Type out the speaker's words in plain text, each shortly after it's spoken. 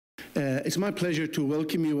It's my pleasure to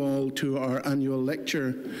welcome you all to our annual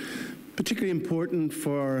lecture, particularly important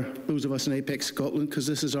for those of us in Apex Scotland because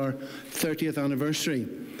this is our 30th anniversary.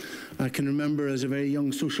 I can remember as a very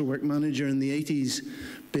young social work manager in the 80s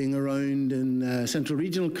being around in Central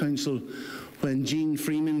Regional Council when Jean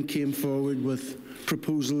Freeman came forward with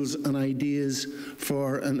proposals and ideas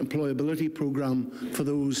for an employability programme for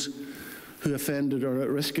those who offended or are at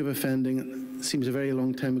risk of offending. It seems a very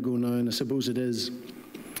long time ago now, and I suppose it is.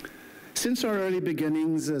 Since our early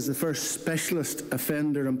beginnings as the first specialist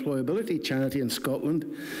offender employability charity in Scotland,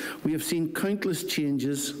 we have seen countless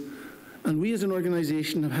changes, and we as an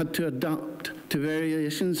organisation have had to adapt to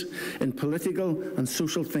variations in political and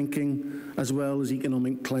social thinking as well as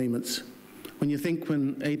economic climates. When you think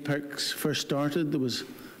when Apex first started, there was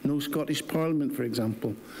no Scottish Parliament, for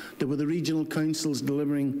example. There were the regional councils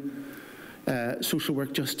delivering social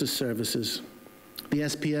work justice services. The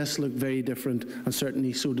SPS looked very different, and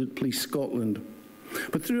certainly so did Police Scotland.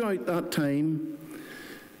 But throughout that time,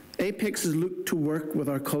 Apex has looked to work with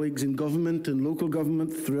our colleagues in government and local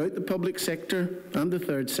government throughout the public sector and the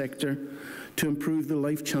third sector to improve the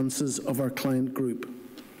life chances of our client group.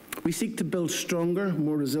 We seek to build stronger,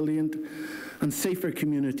 more resilient and safer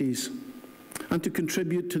communities and to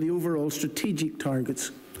contribute to the overall strategic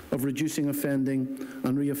targets of reducing offending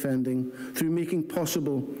and reoffending through making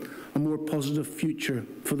possible a more positive future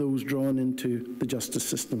for those drawn into the justice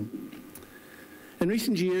system. In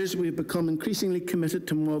recent years, we have become increasingly committed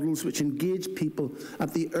to models which engage people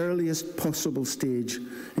at the earliest possible stage,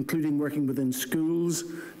 including working within schools,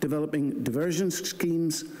 developing diversion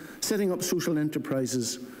schemes, setting up social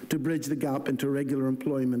enterprises to bridge the gap into regular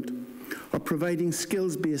employment, or providing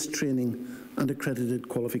skills-based training and accredited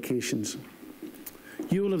qualifications.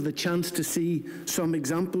 You will have the chance to see some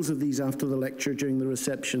examples of these after the lecture during the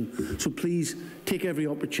reception, so please take every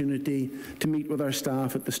opportunity to meet with our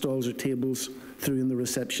staff at the stalls or tables through in the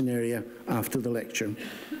reception area after the lecture.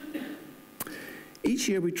 Each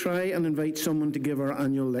year we try and invite someone to give our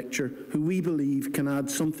annual lecture who we believe can add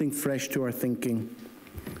something fresh to our thinking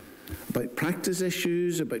about practice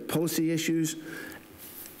issues, about policy issues,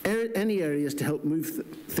 any areas to help move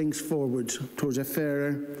things forward towards a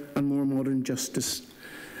fairer and more modern justice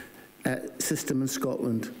system in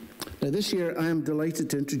Scotland. Now, this year I am delighted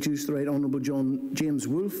to introduce the Right Honourable James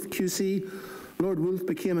Wolfe QC. Lord Wolfe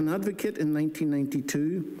became an advocate in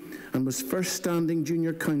 1992 and was first standing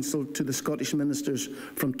junior counsel to the Scottish ministers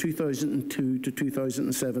from 2002 to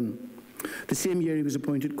 2007. The same year he was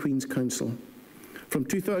appointed Queen's Counsel. From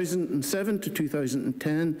 2007 to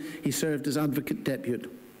 2010 he served as Advocate Depute.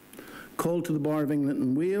 Called to the Bar of England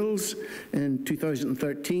and Wales in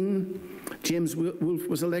 2013, James Wolfe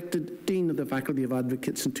was elected Dean of the Faculty of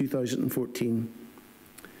Advocates in 2014.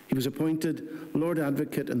 He was appointed Lord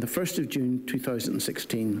Advocate on the 1st of June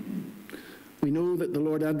 2016. We know that the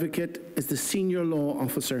Lord Advocate is the senior law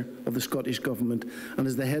officer of the Scottish Government and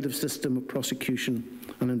is the head of system of prosecution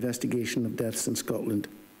and investigation of deaths in Scotland.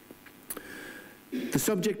 The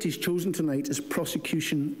subject he's chosen tonight is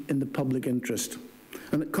prosecution in the public interest.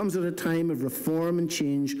 And it comes at a time of reform and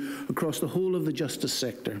change across the whole of the justice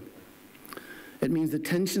sector. It means the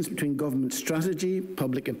tensions between government strategy,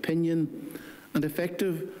 public opinion, and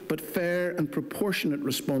effective but fair and proportionate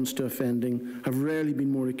response to offending have rarely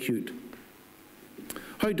been more acute.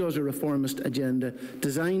 How does a reformist agenda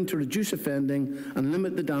designed to reduce offending and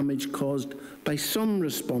limit the damage caused by some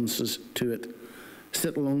responses to it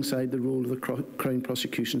sit alongside the role of the Crown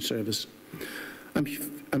Prosecution Service?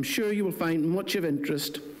 I'm sure you will find much of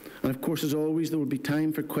interest, and of course, as always, there will be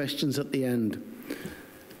time for questions at the end.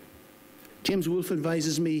 James Wolfe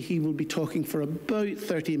advises me he will be talking for about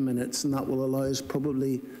 30 minutes, and that will allow us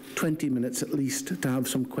probably 20 minutes at least to have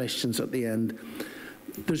some questions at the end.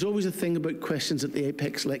 There's always a thing about questions at the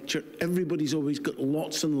Apex lecture. Everybody's always got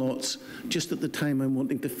lots and lots. Just at the time I'm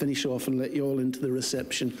wanting to finish off and let you all into the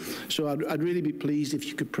reception. So I'd really be pleased if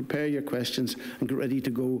you could prepare your questions and get ready to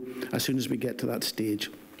go as soon as we get to that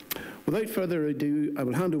stage. Without further ado, I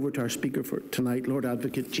will hand over to our speaker for tonight, Lord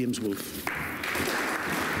Advocate James Wolfe.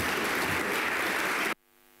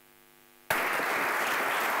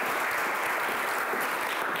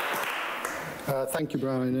 Thank you,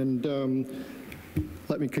 Brian, and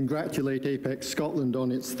let me congratulate Apex Scotland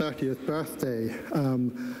on its 30th birthday.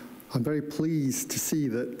 I'm very pleased to see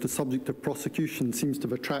that the subject of prosecution seems to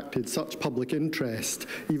have attracted such public interest,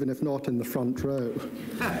 even if not in the front row.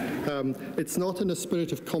 It's not in a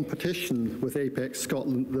spirit of competition with Apex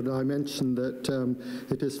Scotland that I mention that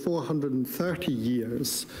it is 430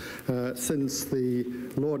 years since the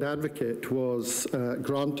Lord Advocate was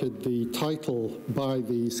granted the title by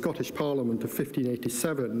the Scottish Parliament of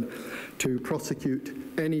 1587 to prosecute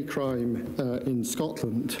any crime in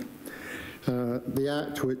Scotland. The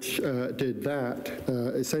Act which did that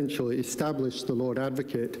essentially established the Lord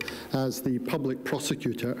Advocate as the public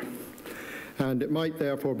prosecutor. And it might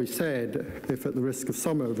therefore be said, if at the risk of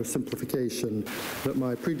some oversimplification, that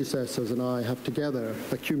my predecessors and I have together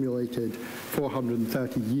accumulated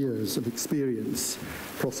 430 years of experience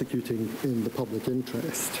prosecuting in the public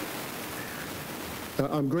interest.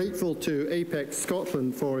 I'm grateful to Apex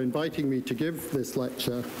Scotland for inviting me to give this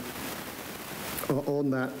lecture on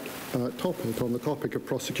that topic, on the topic of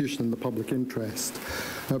prosecution in the public interest.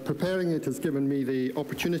 Preparing it has given me the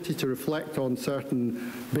opportunity to reflect on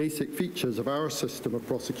certain basic features of our system of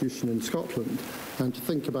prosecution in Scotland and to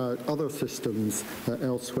think about other systems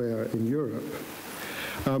elsewhere in Europe.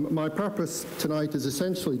 My purpose tonight is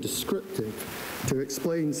essentially descriptive, to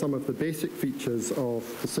explain some of the basic features of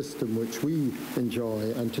the system which we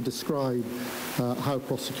enjoy and to describe how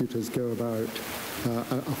prosecutors go about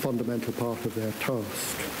a fundamental part of their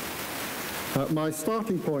task. My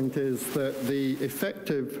starting point is that the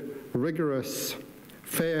effective, rigorous,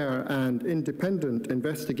 fair and independent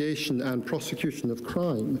investigation and prosecution of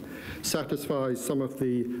crime satisfies some of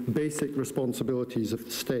the basic responsibilities of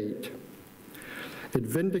the state. It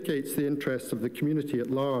vindicates the interests of the community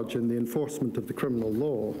at large in the enforcement of the criminal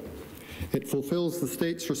law. It fulfills the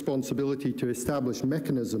state's responsibility to establish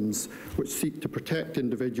mechanisms which seek to protect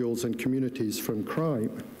individuals and communities from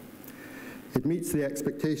crime. It meets the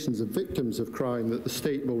expectations of victims of crime that the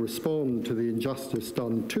state will respond to the injustice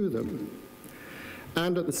done to them.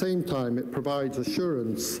 And at the same time, it provides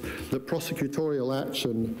assurance that prosecutorial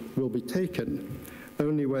action will be taken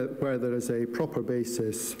only where there is a proper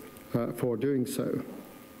basis for doing so.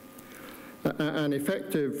 An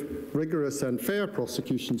effective, rigorous and fair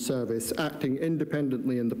prosecution service acting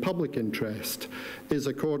independently in the public interest is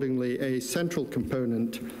accordingly a central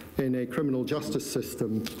component in a criminal justice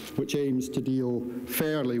system which aims to deal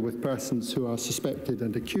fairly with persons who are suspected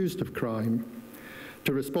and accused of crime,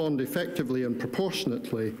 to respond effectively and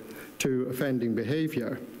proportionately to offending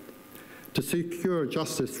behaviour, to secure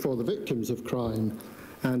justice for the victims of crime,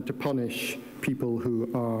 and to punish people who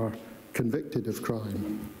are convicted of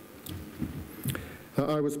crime.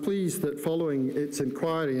 I was pleased that following its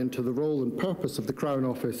inquiry into the role and purpose of the Crown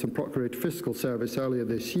Office and Procurator Fiscal Service earlier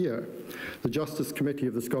this year, the Justice Committee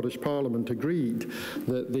of the Scottish Parliament agreed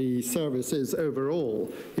that the service is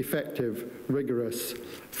overall effective, rigorous,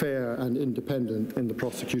 fair and independent in the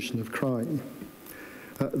prosecution of crime.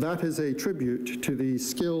 That is a tribute to the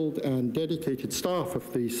skilled and dedicated staff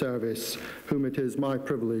of the service whom it is my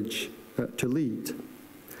privilege to lead.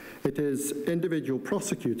 It is individual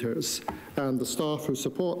prosecutors and the staff who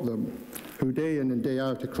support them, who day in and day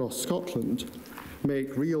out across Scotland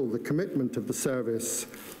make real the commitment of the service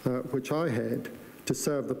which I head to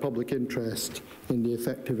serve the public interest in the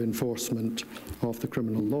effective enforcement of the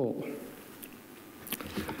criminal law.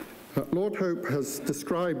 Lord Hope has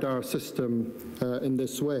described our system in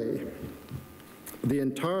this way. The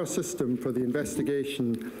entire system for the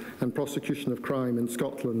investigation and prosecution of crime in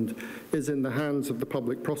Scotland is in the hands of the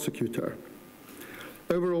public prosecutor.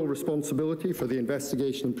 Overall responsibility for the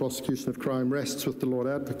investigation and prosecution of crime rests with the Lord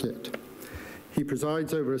Advocate. He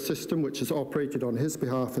presides over a system which is operated on his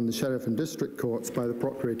behalf in the Sheriff and District Courts by the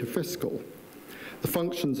Procurator Fiscal. The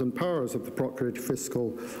functions and powers of the Procurator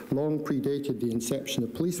Fiscal long predated the inception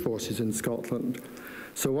of police forces in Scotland.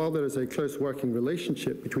 So while there is a close working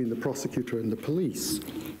relationship between the prosecutor and the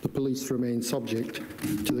police remain subject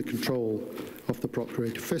to the control of the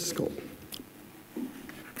Procurator Fiscal.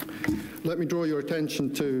 Let me draw your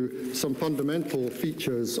attention to some fundamental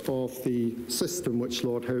features of the system which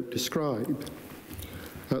Lord Hope described.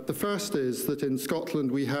 The first is that in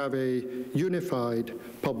Scotland we have a unified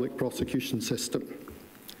public prosecution system.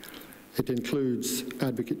 It includes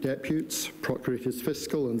advocate deputes, procurators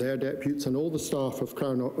fiscal and their deputes, and all the staff of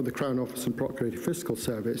the Crown Office and Procurator Fiscal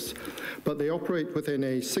Service, but they operate within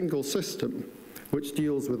a single system which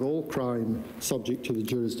deals with all crime subject to the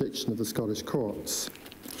jurisdiction of the Scottish courts.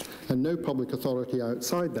 And no public authority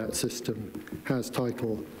outside that system has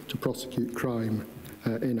title to prosecute crime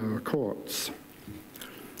in our courts.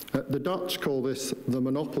 The Dutch call this the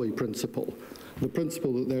monopoly principle, the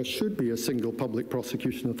principle that there should be a single public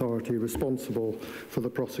prosecution authority responsible for the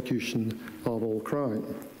prosecution of all crime.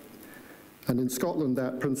 And in Scotland,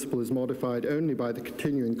 that principle is modified only by the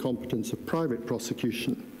continuing competence of private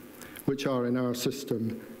prosecution, which are in our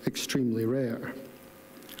system extremely rare.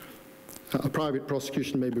 A private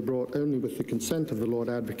prosecution may be brought only with the consent of the Lord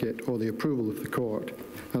Advocate or the approval of the court,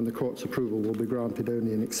 and the court's approval will be granted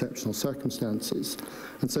only in exceptional circumstances.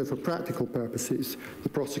 And so for practical purposes, the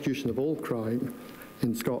prosecution of all crime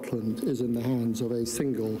in Scotland is in the hands of a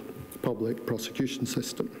single public prosecution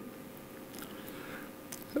system.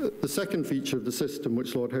 The second feature of the system,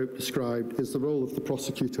 which Lord Hope described, is the role of the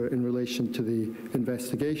prosecutor in relation to the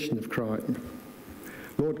investigation of crime.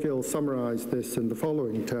 Lord Gill summarised this in the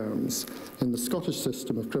following terms. In the Scottish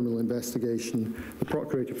system of criminal investigation, the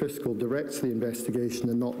Procurator Fiscal directs the investigation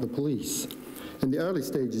and not the police. In the early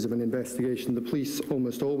stages of an investigation, the police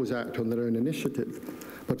almost always act on their own initiative,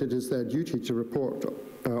 but it is their duty to report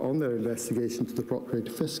on their investigation to the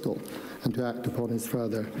Procurator Fiscal and to act upon his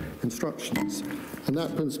further instructions. And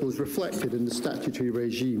that principle is reflected in the statutory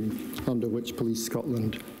regime under which Police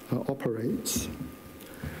Scotland operates.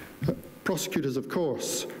 Prosecutors, of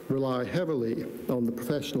course, rely heavily on the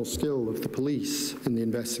professional skill of the police in the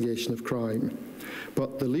investigation of crime,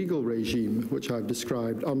 but the legal regime, which I've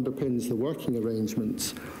described, underpins the working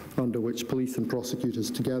arrangements under which police and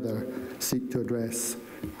prosecutors together seek to address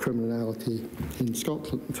criminality in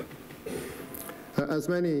Scotland. As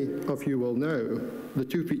many of you will know, the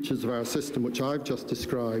two features of our system which I've just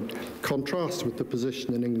described contrast with the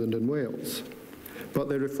position in England and Wales, but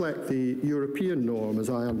they reflect the European norm as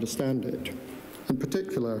I understand it. In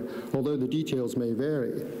particular, although the details may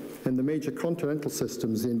vary, in the major continental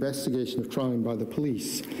systems, the investigation of crime by the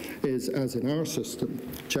police is, as in our system,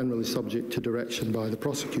 generally subject to direction by the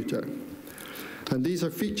prosecutor. And these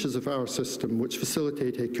are features of our system which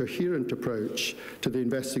facilitate a coherent approach to the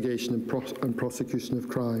investigation and prosecution of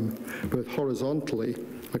crime, both horizontally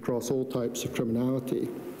across all types of criminality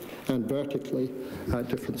and vertically at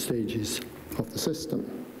different stages of the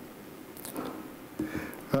system.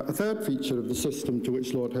 A third feature of the system to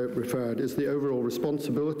which Lord Hope referred is the overall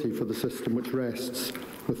responsibility for the system which rests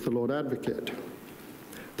with the Lord Advocate.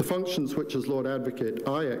 The functions which, as Lord Advocate,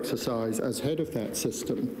 I exercise as head of that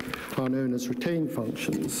system are known as retained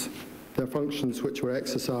functions. They're functions which were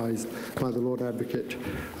exercised by the Lord Advocate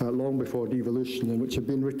long before devolution and which have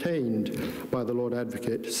been retained by the Lord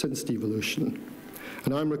Advocate since devolution.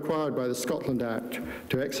 And I'm required by the Scotland Act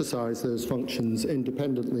to exercise those functions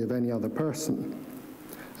independently of any other person.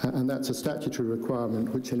 And that's a statutory requirement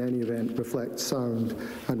which in any event reflects sound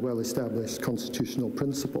and well-established constitutional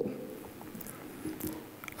principle.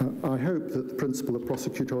 I hope that the principle of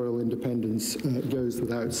prosecutorial independence goes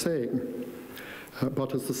without saying.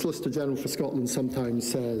 But as the Solicitor General for Scotland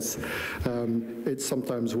sometimes says, it's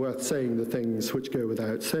sometimes worth saying the things which go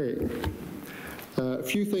without saying.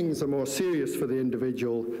 Few things are more serious for the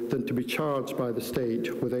individual than to be charged by the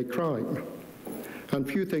state with a crime. And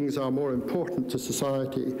few things are more important to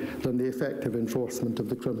society than the effective enforcement of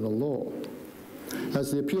the criminal law.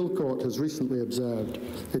 As the Appeal Court has recently observed,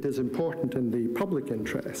 it is important in the public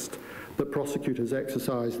interest that prosecutors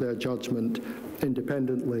exercise their judgment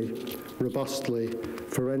independently, robustly,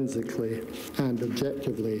 forensically, and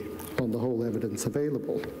objectively on the whole evidence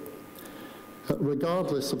available.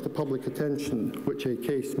 Regardless of the public attention which a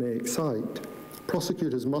case may excite,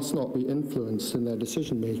 prosecutors must not be influenced in their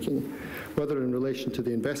decision-making, whether in relation to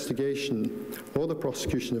the investigation or the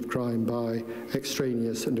prosecution of crime by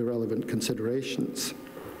extraneous and irrelevant considerations.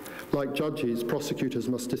 Like judges, prosecutors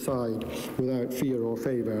must decide without fear or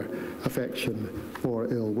favour, affection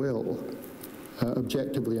or ill will,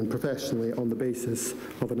 objectively and professionally on the basis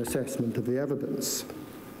of an assessment of the evidence.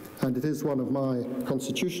 And it is one of my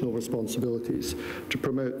constitutional responsibilities to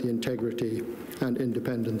promote the integrity and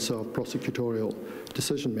independence of prosecutorial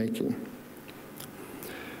decision-making.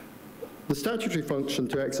 The statutory function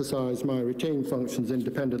to exercise my retained functions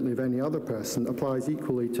independently of any other person applies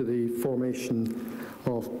equally to the formation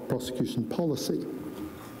of prosecution policy.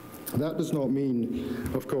 That does not mean,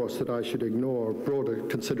 of course, that I should ignore broader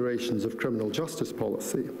considerations of criminal justice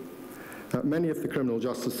policy. Many of the criminal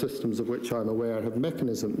justice systems of which I'm aware have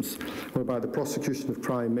mechanisms whereby the prosecution of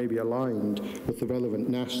crime may be aligned with the relevant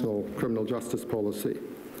national criminal justice policy,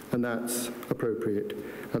 and that's appropriate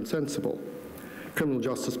and sensible. Criminal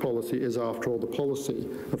justice policy is, after all, the policy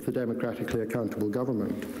of the democratically accountable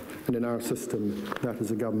government, and in our system, that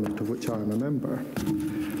is a government of which I am a member.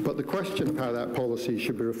 But the question of how that policy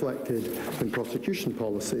should be reflected in prosecution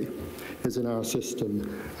policy is, in our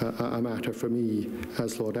system, a matter for me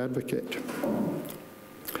as Lord Advocate.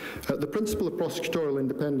 The principle of prosecutorial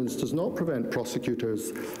independence does not prevent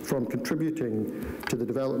prosecutors from contributing to the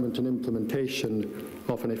development and implementation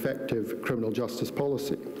of an effective criminal justice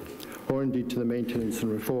policy, or indeed to the maintenance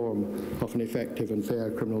and reform of an effective and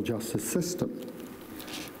fair criminal justice system.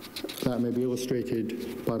 That may be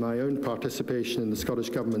illustrated by my own participation in the Scottish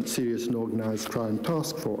Government's Serious and Organised Crime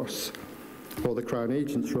Task Force, or the Crown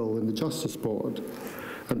Agent's role in the Justice Board,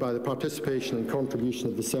 and by the participation and contribution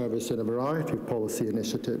of the service in a variety of policy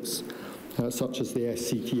initiatives, such as the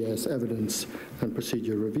SCTS Evidence and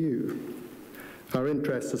Procedure Review. Our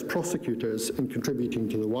interest as prosecutors in contributing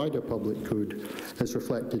to the wider public good is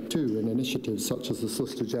reflected too in initiatives such as the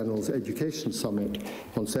Solicitor General's Education Summit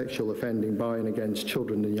on sexual offending by and against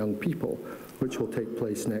children and young people, which will take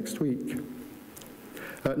place next week.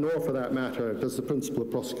 Nor, for that matter, does the principle of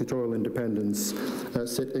prosecutorial independence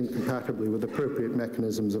sit incompatibly with appropriate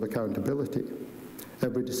mechanisms of accountability.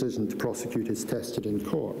 Every decision to prosecute is tested in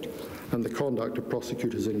court, and the conduct of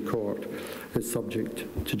prosecutors in court is subject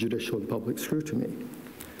to judicial and public scrutiny.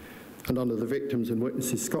 And under the Victims and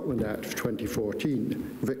Witnesses Scotland Act of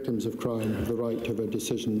 2014, victims of crime have the right to have a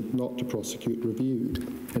decision not to prosecute reviewed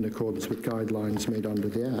in accordance with guidelines made under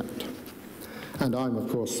the Act. And I'm, of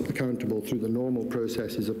course, accountable through the normal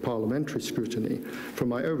processes of parliamentary scrutiny for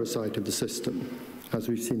my oversight of the system, as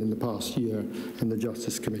we've seen in the past year in the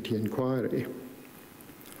Justice Committee inquiry.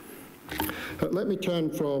 Let me turn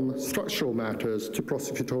from structural matters to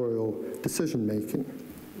prosecutorial decision-making.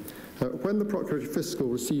 When the Procurator Fiscal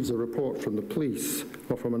receives a report from the police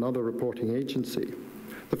or from another reporting agency,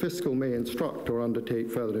 the Fiscal may instruct or undertake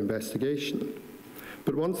further investigation.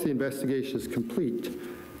 But once the investigation is complete,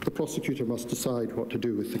 the prosecutor must decide what to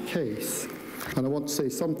do with the case. And I want to say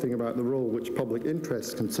something about the role which public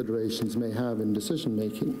interest considerations may have in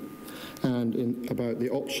decision-making, and about the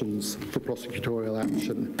options for prosecutorial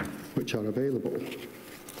action which are available.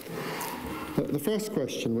 The first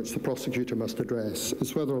question which the prosecutor must address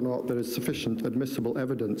is whether or not there is sufficient admissible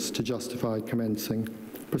evidence to justify commencing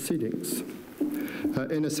proceedings.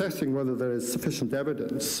 In assessing whether there is sufficient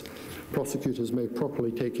evidence, prosecutors may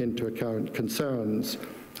properly take into account concerns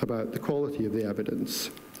about the quality of the evidence,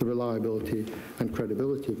 the reliability and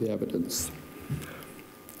credibility of the evidence.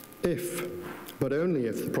 If, but only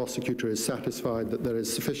if, the prosecutor is satisfied that there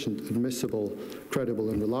is sufficient admissible, credible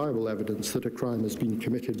and reliable evidence that a crime has been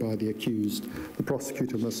committed by the accused, the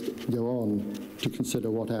prosecutor must go on to consider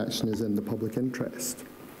what action is in the public interest.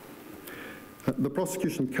 The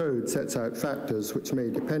prosecution code sets out factors which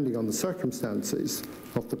may, depending on the circumstances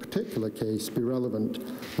of the particular case, be relevant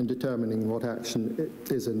in determining what action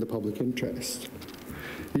is in the public interest.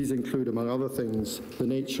 These include, among other things, the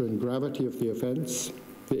nature and gravity of the offence,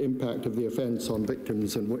 the impact of the offence on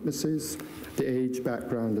victims and witnesses, the age,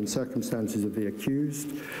 background and circumstances of the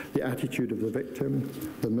accused, the attitude of the victim,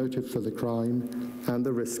 the motive for the crime, and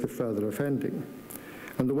the risk of further offending.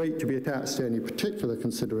 And the weight to be attached to any particular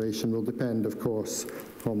consideration will depend, of course,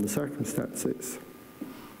 on the circumstances.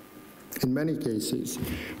 In many cases,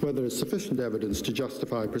 where there is sufficient evidence to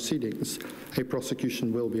justify proceedings, a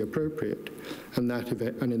prosecution will be appropriate, and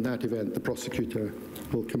in that event, the prosecutor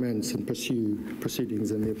will commence and pursue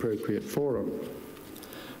proceedings in the appropriate forum.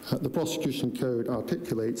 The Prosecution Code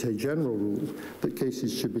articulates a general rule that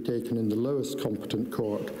cases should be taken in the lowest competent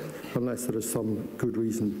court unless there is some good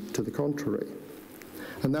reason to the contrary.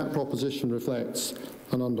 And that proposition reflects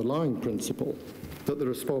an underlying principle that the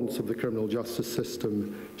response of the criminal justice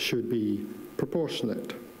system should be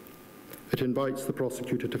proportionate. It invites the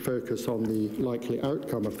prosecutor to focus on the likely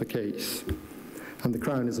outcome of the case, and the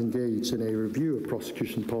Crown is engaged in a review of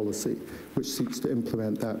prosecution policy which seeks to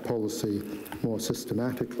implement that policy more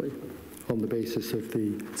systematically on the basis of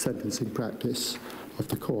the sentencing practice of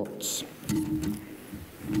the courts.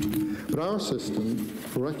 But our system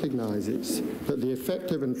recognises that the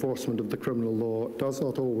effective enforcement of the criminal law does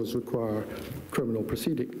not always require criminal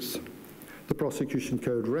proceedings. The Prosecution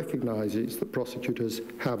Code recognises that prosecutors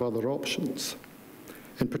have other options,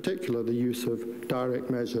 in particular the use of direct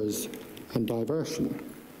measures and diversion,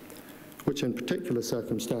 which in particular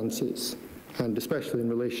circumstances, and especially in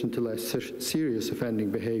relation to less serious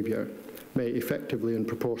offending behaviour, may effectively and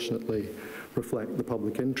proportionately reflect the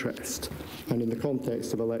public interest. And in the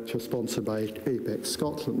context of a lecture sponsored by APEX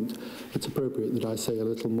Scotland, it's appropriate that I say a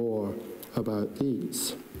little more about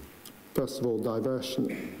these. First of all,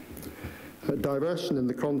 diversion. Diversion in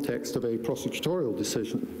the context of a prosecutorial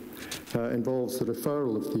decision involves the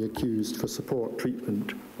referral of the accused for support,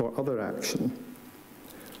 treatment, or other action.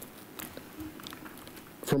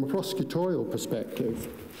 From a prosecutorial perspective,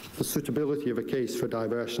 the suitability of a case for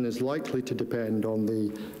diversion is likely to depend on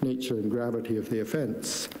the nature and gravity of the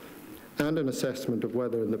offence, and an assessment of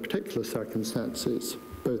whether, in the particular circumstances,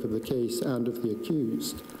 both of the case and of the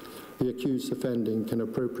accused's offending can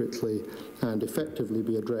appropriately and effectively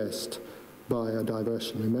be addressed by a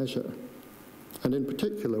diversionary measure, and in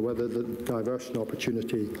particular whether the diversion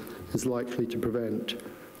opportunity is likely to prevent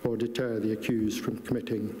or deter the accused from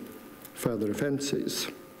committing further offences.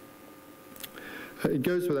 It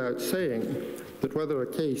goes without saying that whether a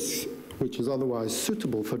case which is otherwise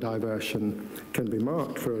suitable for diversion can be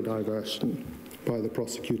marked for a diversion by the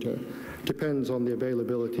prosecutor depends on the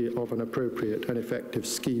availability of an appropriate and effective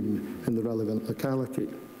scheme in the relevant locality.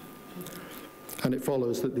 And it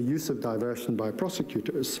follows that the use of diversion by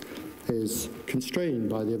prosecutors is constrained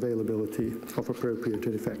by the availability of appropriate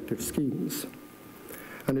and effective schemes.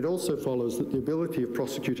 And it also follows that the ability of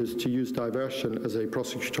prosecutors to use diversion as a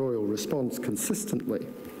prosecutorial response consistently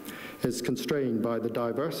is constrained by the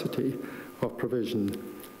diversity of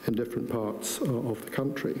provision in different parts of the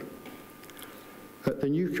country. The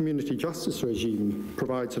new community justice regime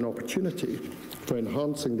provides an opportunity for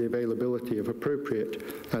enhancing the availability of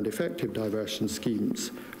appropriate and effective diversion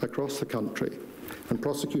schemes across the country, and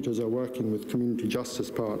prosecutors are working with community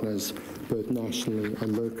justice partners both nationally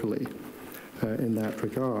and locally in that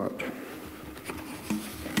regard.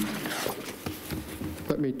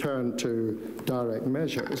 Let me turn to direct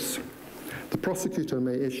measures. The prosecutor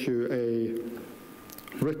may issue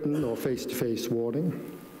a written or face-to-face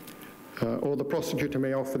warning, or the prosecutor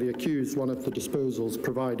may offer the accused one of the disposals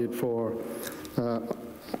provided for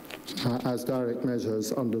as direct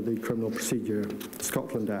measures under the Criminal Procedure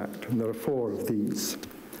Scotland Act, and there are 4 of these.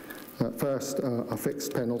 First, a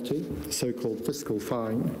fixed penalty, a so-called fiscal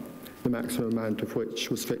fine, the maximum amount of which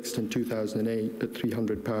was fixed in 2008 at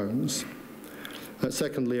 £300.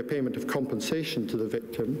 Secondly, a payment of compensation to the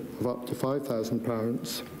victim of up to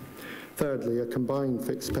 £5,000. Thirdly, a combined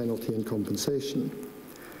fixed penalty and compensation.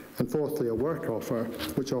 And fourthly, a work offer,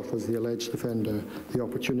 which offers the alleged offender the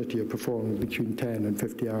opportunity of performing between 10 and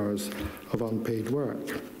 50 hours of unpaid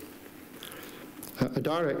work. A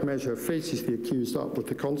direct measure faces the accused up with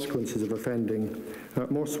the consequences of offending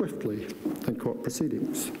more swiftly than court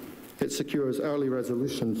proceedings. It secures early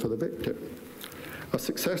resolution for the victim. A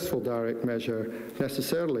successful direct measure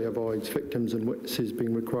necessarily avoids victims and witnesses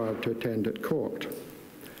being required to attend at court.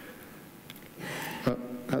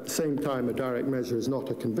 At the same time, a direct measure is not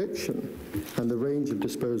a conviction, and the range of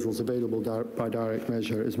disposals available by direct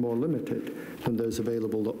measure is more limited than those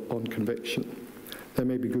available on conviction. There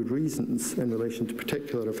may be good reasons in relation to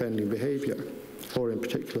particular offending behaviour or in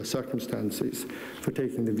particular circumstances for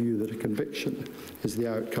taking the view that a conviction is the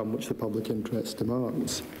outcome which the public interest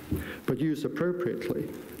demands. But used appropriately,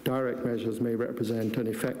 direct measures may represent an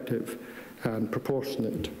effective and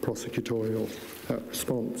proportionate prosecutorial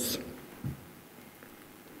response.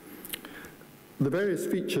 The various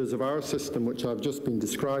features of our system which I've just been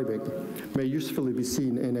describing may usefully be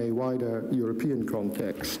seen in a wider European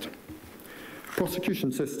context.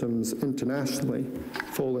 Prosecution systems internationally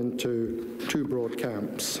fall into 2 broad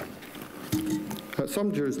camps.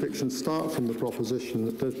 Some jurisdictions start from the proposition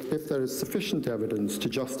that if there is sufficient evidence to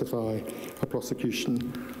justify a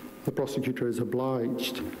prosecution, the prosecutor is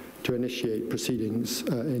obliged to initiate proceedings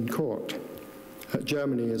in court.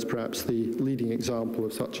 Germany is perhaps the leading example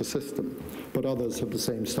of such a system, but others have the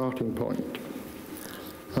same starting point.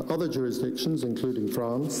 Other jurisdictions, including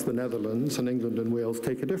France, the Netherlands, and England and Wales,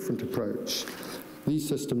 take a different approach. These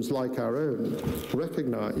systems, like our own,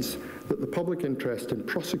 recognise that the public interest in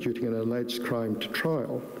prosecuting an alleged crime to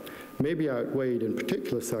trial may be outweighed in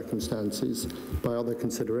particular circumstances by other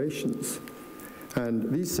considerations.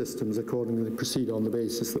 And these systems accordingly proceed on the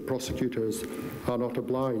basis that prosecutors are not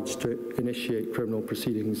obliged to initiate criminal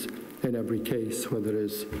proceedings in every case where there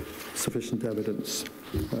is sufficient evidence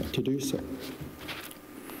to do so.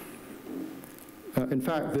 In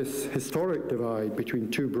fact, this historic divide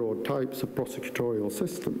between 2 broad types of prosecutorial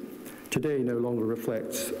system today no longer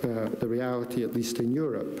reflects the reality, at least in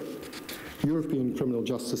Europe. European criminal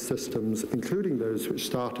justice systems, including those which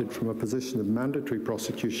started from a position of mandatory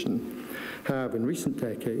prosecution, have in recent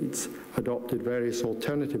decades adopted various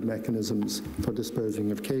alternative mechanisms for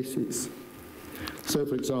disposing of cases. So,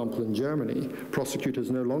 for example, in Germany, prosecutors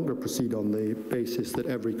no longer proceed on the basis that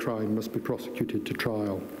every crime must be prosecuted to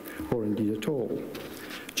trial, or indeed at all.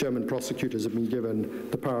 German prosecutors have been given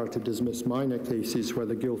the power to dismiss minor cases where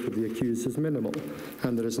the guilt of the accused is minimal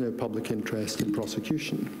and there is no public interest in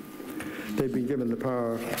prosecution. They've been given the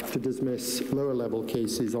power to dismiss lower-level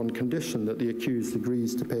cases on condition that the accused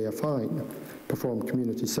agrees to pay a fine, perform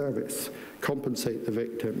community service, compensate the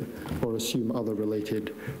victim, or assume other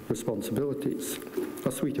related responsibilities.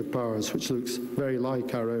 A suite of powers which looks very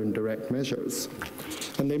like our own direct measures.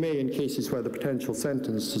 And they may, in cases where the potential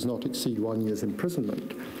sentence does not exceed 1 year's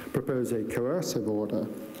imprisonment, propose a coercive order,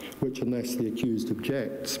 which, unless the accused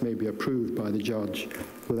objects, may be approved by the judge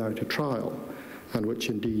without a trial, and which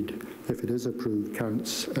indeed, if it is approved,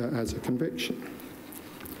 counts as a conviction.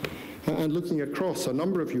 And looking across a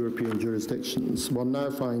number of European jurisdictions, one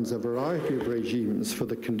now finds a variety of regimes for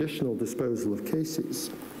the conditional disposal of cases,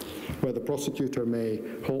 where the prosecutor may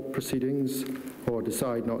halt proceedings or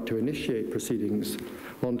decide not to initiate proceedings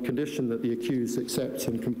on condition that the accused accepts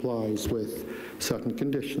and complies with certain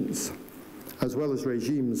conditions, as well as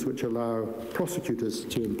regimes which allow prosecutors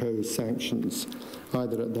to impose sanctions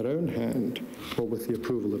either at their own hand or with the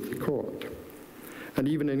approval of the court. And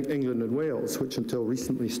even in England and Wales, which until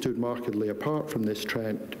recently stood markedly apart from this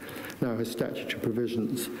trend, now has statutory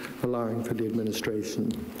provisions allowing for the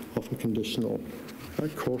administration of a conditional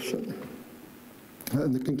caution.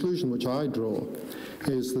 And the conclusion which I draw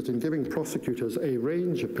is that in giving prosecutors a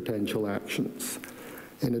range of potential actions,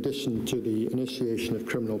 in addition to the initiation of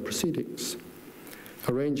criminal proceedings,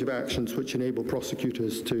 a range of actions which enable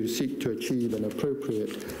prosecutors to seek to achieve an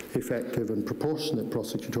appropriate, effective and proportionate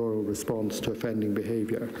prosecutorial response to offending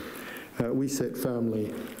behaviour, we sit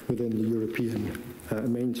firmly within the European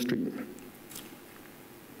mainstream.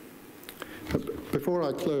 Before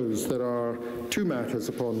I close, there are two matters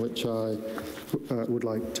upon which I would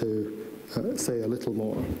like to say a little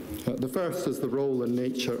more. The first is the role and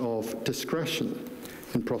nature of discretion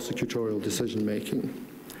in prosecutorial decision-making.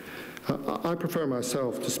 I prefer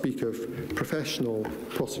myself to speak of professional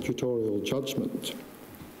prosecutorial judgment.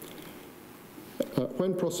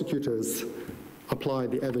 When prosecutors apply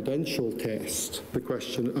the evidential test, the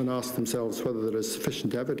question, and ask themselves whether there is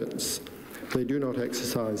sufficient evidence, they do not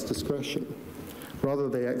exercise discretion. Rather,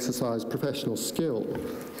 they exercise professional skill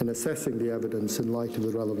in assessing the evidence in light of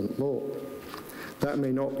the relevant law. That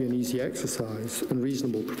may not be an easy exercise, and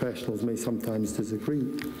reasonable professionals may sometimes disagree,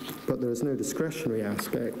 but there is no discretionary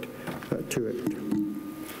aspect to it.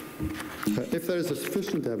 If there is a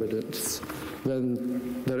sufficient evidence,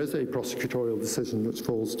 then there is a prosecutorial decision which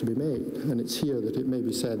falls to be made, and it's here that it may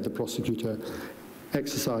be said the prosecutor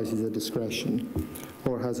exercises a discretion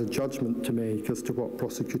or has a judgment to make as to what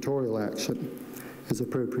prosecutorial action is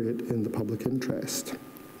appropriate in the public interest.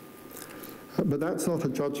 But that's not a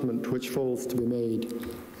judgment which falls to be made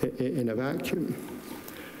in a vacuum.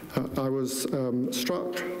 I was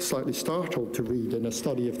struck, slightly startled, to read in a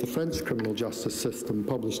study of the French criminal justice system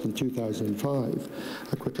published in 2005,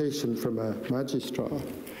 a quotation from a magistrat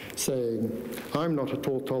saying, "I'm not at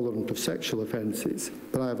all tolerant of sexual offences,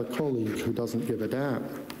 but I have a colleague who doesn't give a damn."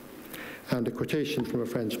 And a quotation from a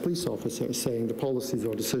French police officer saying the policies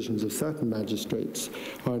or decisions of certain magistrates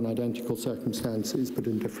are in identical circumstances but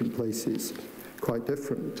in different places, quite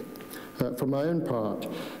different. For my own part,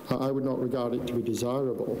 I would not regard it to be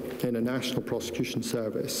desirable in a national prosecution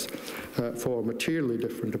service for materially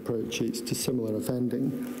different approaches to similar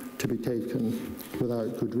offending to be taken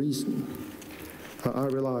without good reason. I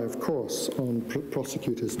rely, of course, on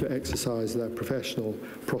prosecutors to exercise their professional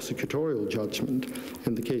prosecutorial judgment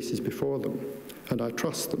in the cases before them, and I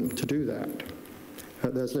trust them to do that.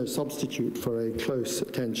 There's no substitute for a close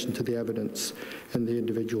attention to the evidence in the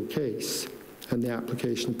individual case and the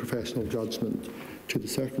application of professional judgment to the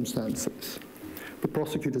circumstances. But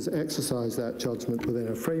prosecutors exercise that judgment within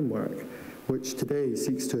a framework which today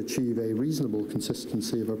seeks to achieve a reasonable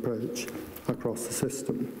consistency of approach across the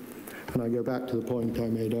system. And I go back to the point I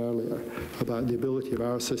made earlier about the ability of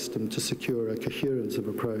our system to secure a coherence of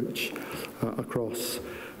approach across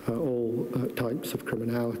all types of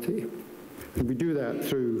criminality. And we do that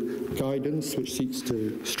through guidance which seeks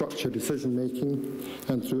to structure decision-making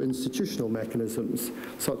and through institutional mechanisms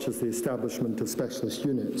such as the establishment of specialist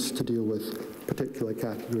units to deal with particular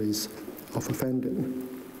categories of offending.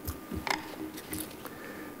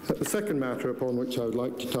 The second matter upon which I would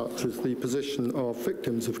like to touch is the position of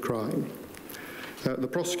victims of crime. The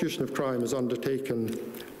prosecution of crime is undertaken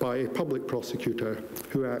by a public prosecutor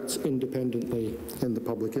who acts independently in the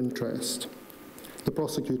public interest. The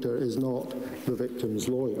prosecutor is not the victim's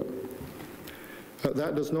lawyer.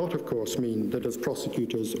 That does not, of course, mean that as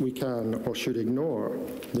prosecutors we can or should ignore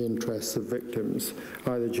the interests of victims,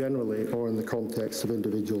 either generally or in the context of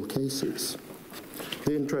individual cases.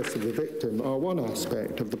 The interests of the victim are one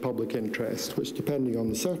aspect of the public interest which, depending on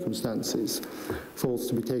the circumstances, falls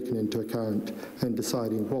to be taken into account in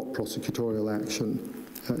deciding what prosecutorial action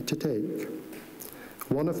to take.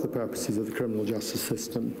 One of the purposes of the criminal justice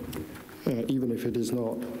system, even if it is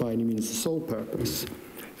not by any means the sole purpose,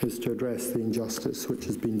 is to address the injustice which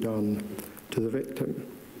has been done to the victim.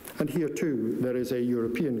 And here too, there is a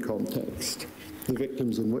European context. The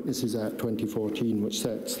Victims and Witnesses Act 2014, which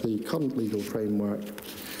sets the current legal framework,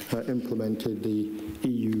 implemented the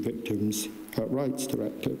EU Victims' Rights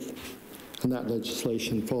Directive. And that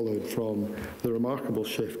legislation followed from the remarkable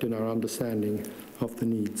shift in our understanding of the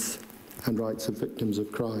needs and rights of victims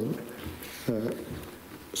of crime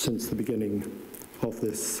since the beginning of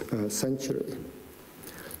this century.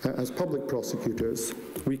 As public prosecutors,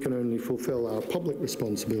 we can only fulfill our public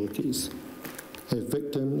responsibilities if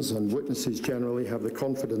victims and witnesses generally have the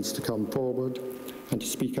confidence to come forward and to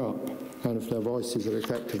speak up, and if their voices are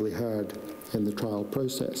effectively heard in the trial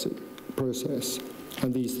process.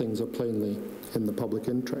 And these things are plainly in the public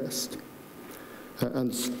interest.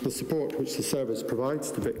 And the support which the service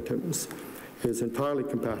provides to victims is entirely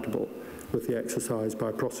compatible with the exercise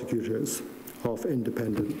by prosecutors of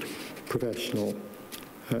independent professional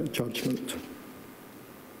judgment.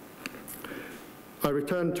 I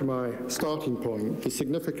return to my starting point, the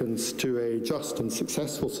significance to a just and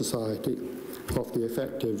successful society of the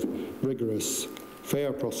effective, rigorous,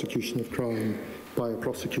 fair prosecution of crime by a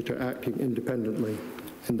prosecutor acting independently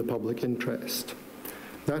in the public interest.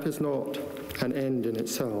 That is not an end in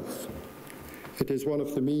itself. It is one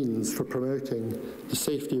of the means for promoting the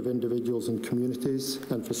safety of individuals and communities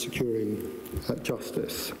and for securing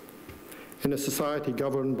justice. In a society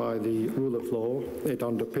governed by the rule of law, it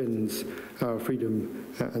underpins our freedom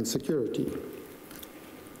and security.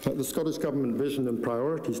 The Scottish Government Vision and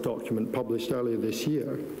Priorities document published earlier this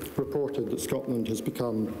year reported that Scotland has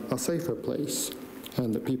become a safer place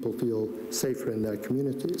and that people feel safer in their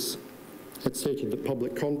communities. It stated that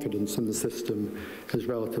public confidence in the system is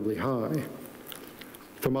relatively high.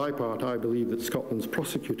 For my part, I believe that Scotland's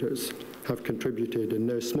prosecutors have contributed in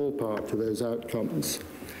no small part to those outcomes,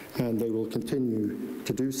 and they will continue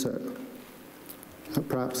to do so,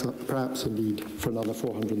 perhaps indeed for another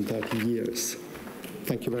 430 years.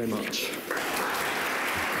 Thank you very much.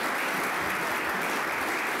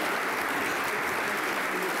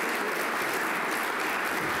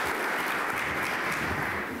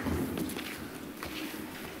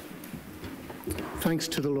 Thanks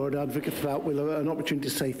to the Lord Advocate for that. We'll have an opportunity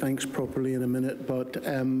to say thanks properly in a minute, but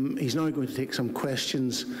he's now going to take some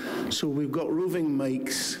questions. So we've got roving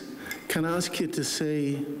mics. Can I ask you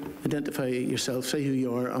to identify yourself, say who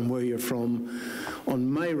you are and where you're from. On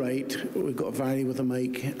my right, we've got Vary with a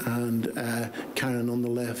mic and Karen on the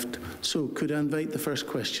left. So could I invite the first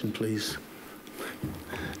question, please?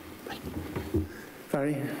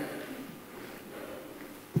 Vary.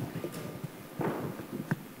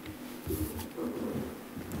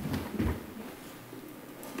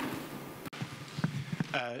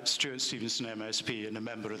 Stuart Stevenson, MSP, and a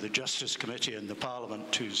member of the Justice Committee in the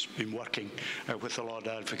Parliament who's been working with the Lord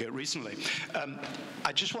Advocate recently.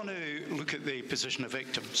 I just want to look at the position of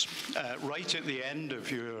victims. Right at the end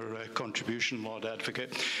of your contribution, Lord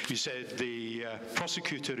Advocate, you said the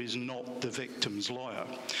prosecutor is not the victim's lawyer.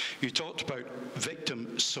 You talked about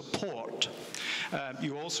victim support.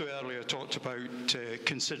 You also earlier talked about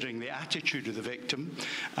considering the attitude of the victim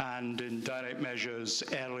and in direct measures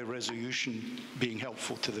early resolution being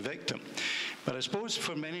helpful to the victim. But I suppose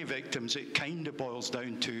for many victims it kind of boils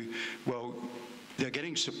down to, well, they're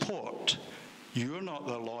getting support, you're not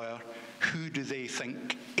the lawyer, who do they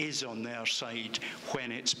think is on their side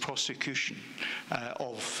when it's prosecution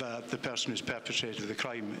of the person who's perpetrated the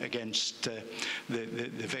crime against the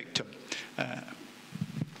victim?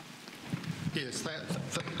 Yes,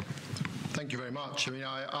 thank you very much. I mean,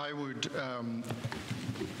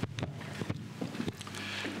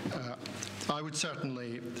 I would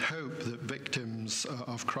certainly hope that victims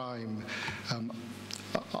of crime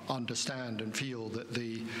understand and feel that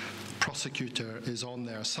the prosecutor is on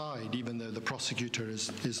their side, even though the prosecutor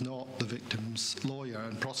is not the victim's lawyer,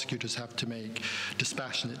 and prosecutors have to make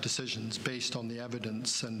dispassionate decisions based on the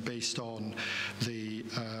evidence and based on the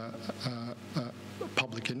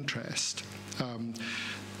public interest.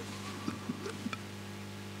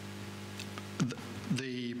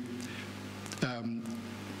 The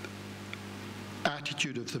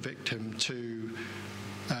attitude of the victim to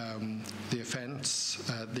the offence,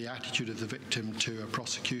 the attitude of the victim to a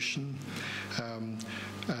prosecution.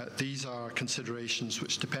 These are considerations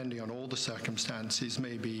which, depending on all the circumstances,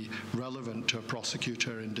 may be relevant to a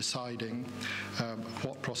prosecutor in deciding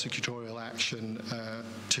what prosecutorial action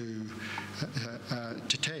to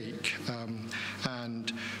take.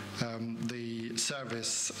 And the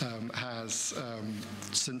service has,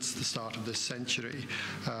 since the start of this century,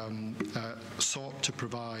 sought to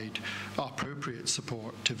provide appropriate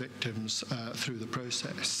support to victims through the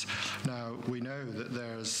process. Now, we know that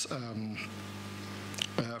there's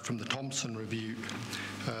from the Thompson Review,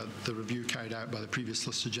 the review carried out by the previous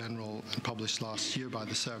Solicitor General and published last year by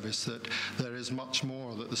the service, that there is much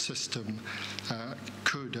more that the system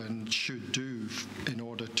could and should do in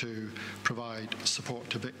order to provide support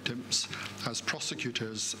to victims. As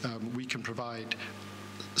prosecutors, we can provide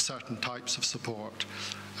certain types of support.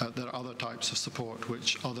 There are other types of support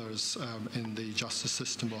which others in the justice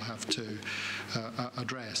system will have to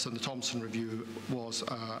address. And the Thompson Review was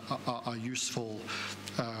a useful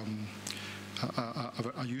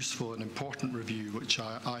and important review, which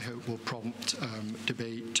I hope will prompt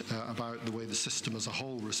debate about the way the system as a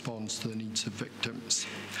whole responds to the needs of victims.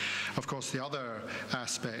 Of course, the other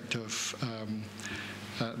aspect of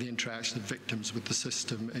the interaction of victims with the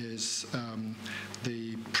system is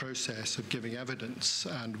the process of giving evidence,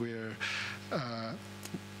 and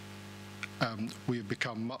we've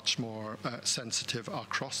become much more sensitive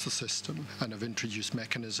across the system and have introduced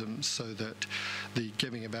mechanisms so that the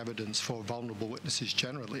giving of evidence for vulnerable witnesses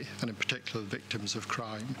generally, and in particular victims of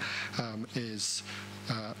crime, is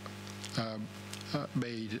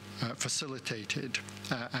facilitated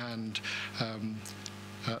and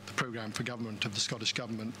the programme for government of the Scottish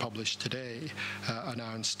Government published today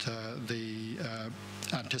announced the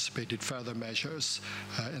anticipated further measures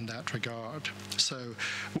in that regard. So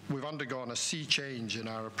we've undergone a sea change in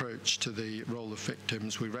our approach to the role of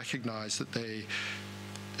victims. We recognise that they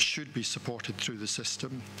should be supported through the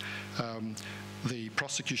system. The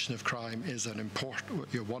prosecution of crime is an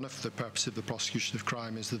important, one of the purposes of the prosecution of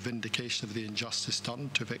crime is the vindication of the injustice done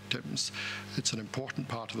to victims. It's an important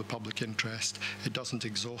part of the public interest. It doesn't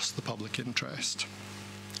exhaust the public interest.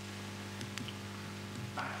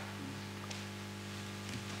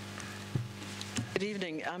 Good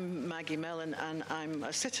evening. I'm Maggie Mellon, and I'm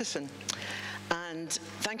a citizen. And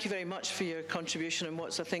thank you very much for your contribution on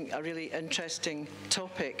what's, I think, a really interesting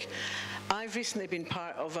topic. I've recently been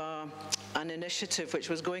part of an initiative which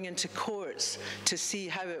was going into courts to see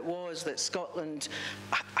how it was that Scotland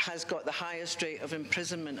has got the highest rate of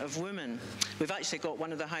imprisonment of women. We've actually got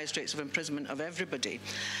one of the highest rates of imprisonment of everybody.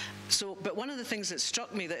 But one of the things that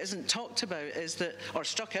struck me that isn't talked about is that, or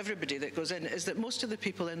struck everybody that goes in, is that most of the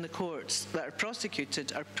people in the courts that are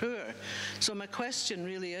prosecuted are poor. So my question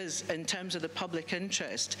really is, in terms of the public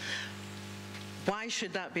interest, why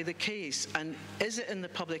should that be the case? And is it in the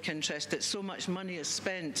public interest that so much money is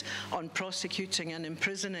spent on prosecuting and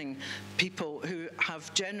imprisoning people who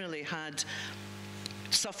have generally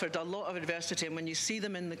suffered a lot of adversity, and when you see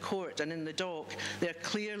them in the court and in the dock, they're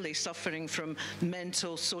clearly suffering from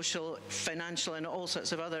mental, social, financial, and all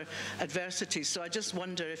sorts of other adversities. So I just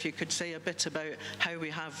wonder if you could say a bit about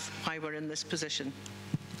why we're in this position.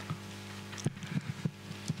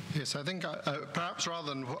 Yes, I think perhaps rather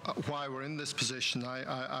than why we're in this position,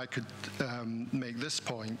 I could make this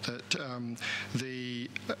point, that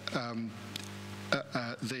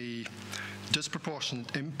the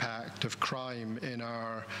disproportionate impact of crime in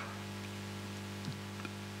our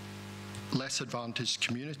less advantaged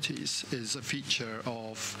communities is a feature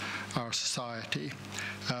of our society.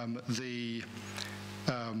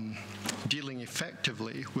 Dealing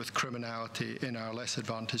effectively with criminality in our less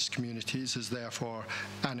advantaged communities is therefore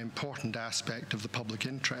an important aspect of the public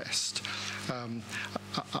interest.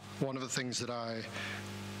 One of the things that I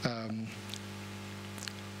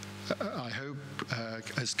hope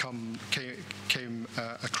came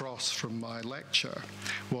across from my lecture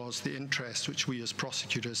was the interest which we as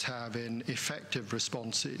prosecutors have in effective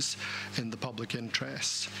responses in the public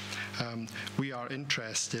interest. We are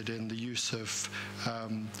interested in the use of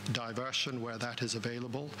diversion where that is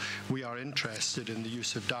available. We are interested in the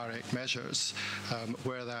use of direct measures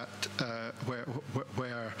where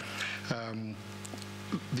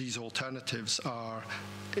these alternatives are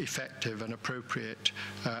effective and appropriate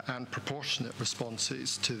and proportionate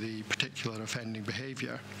responses to the particular offending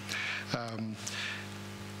behaviour.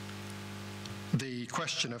 The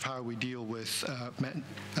question of how we deal with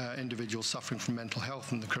individuals suffering from mental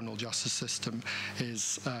health in the criminal justice system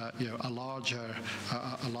is a larger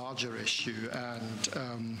issue,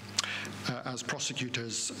 and as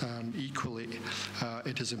prosecutors equally,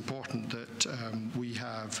 it is important that we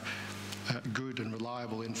have good and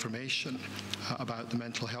reliable information about the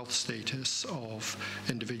mental health status of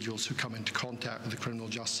individuals who come into contact with the criminal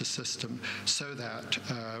justice system, so that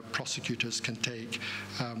prosecutors can take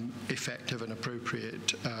effective and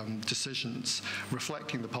appropriate decisions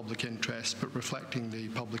reflecting the public interest, but reflecting the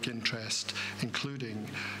public interest including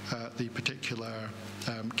the particular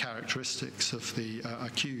characteristics of the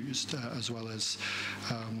accused, as well as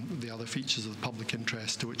the other features of the public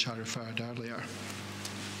interest to which I referred earlier.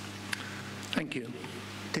 Thank you.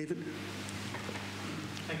 David?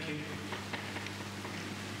 Thank you.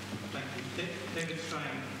 David Strang,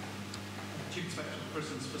 Chief Inspector of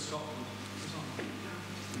Prisons for Scotland.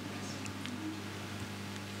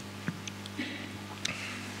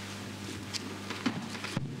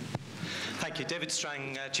 Thank you. David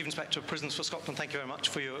Strang, Chief Inspector of Prisons for Scotland. Thank you very much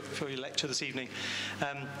for your lecture this evening.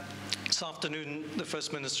 This afternoon, the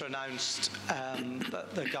First Minister announced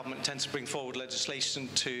that the government intends to bring forward legislation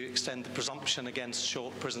to extend the presumption against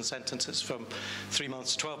short prison sentences from 3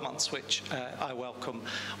 months to 12 months, which I welcome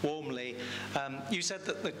warmly. You said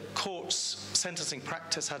that the court's sentencing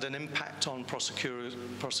practice had an impact on prosecutorial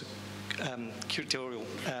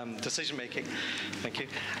decision-making. Thank you.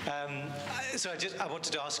 So I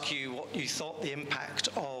wanted to ask you what you thought the impact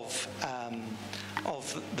of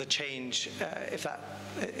the change, if that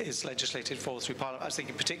is legislated for through Parliament. I was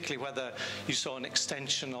thinking particularly whether you saw an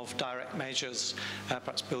extension of direct measures,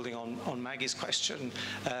 perhaps building on Maggie's question,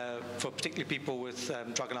 for particularly people with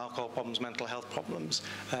drug and alcohol problems, mental health problems.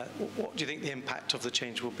 What do you think the impact of the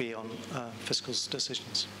change will be on fiscal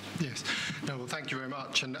decisions? Yes. No, well, thank you very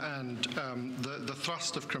much. And the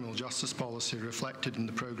thrust of criminal justice policy reflected in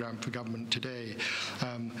the programme for government today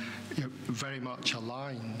very much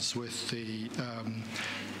aligns with the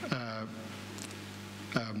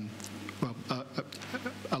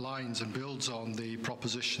aligns and builds on the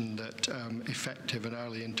proposition that effective and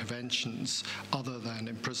early interventions other than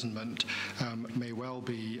imprisonment may well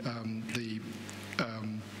be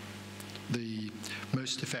the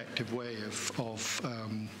most effective way of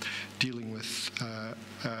dealing with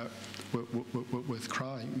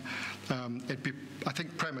crime. It'd be, I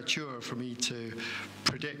think, premature for me to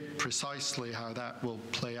predict precisely how that will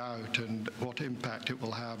play out and what impact it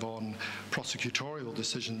will have on prosecutorial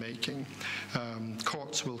decision-making.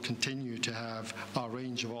 Courts will continue to have a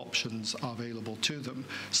range of options available to them,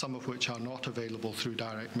 some of which are not available through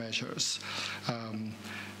direct measures.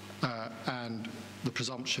 And the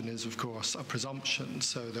presumption is, of course, a presumption,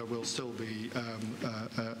 so there will still be,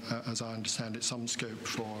 as I understand it, some scope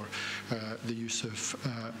for the use of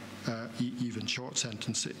even short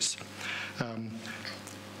sentences.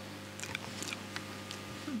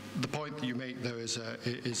 The point that you make, though, is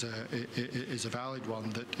a valid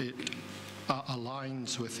one, that it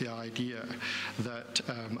aligns with the idea that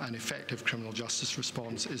an effective criminal justice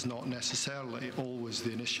response is not necessarily always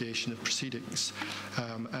the initiation of proceedings.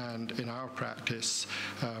 And in our practice,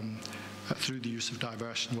 through the use of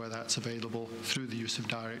diversion where that's available, through the use of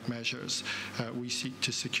direct measures, we seek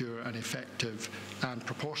to secure an effective and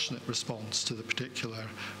proportionate response to the particular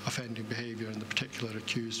offending behaviour and the particular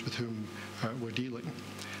accused with whom we're dealing.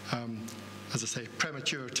 As I say,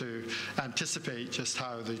 premature to anticipate just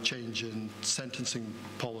how the change in sentencing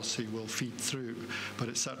policy will feed through, but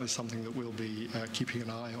it's certainly something that we'll be keeping an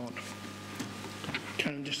eye on.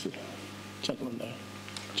 Karen, just a gentleman there.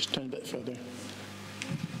 Just turn a bit further.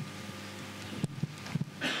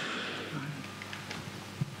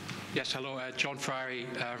 Yes, hello, John Frary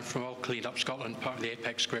from All Clean Up Scotland, part of the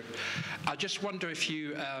Apex Group. I just wonder if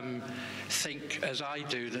you think, as I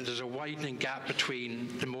do, that there's a widening gap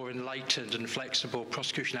between the more enlightened and flexible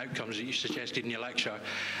prosecution outcomes that you suggested in your lecture,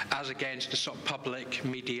 as against the sort of public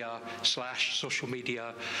media / social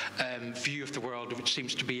media view of the world, which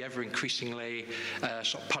seems to be ever increasingly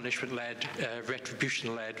sort of punishment-led,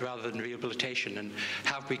 retribution-led, rather than rehabilitation. And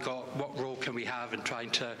what role can we have in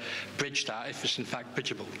trying to bridge that, if it's in fact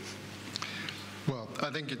bridgeable? Well, I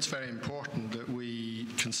think it's very important that we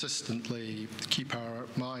consistently keep our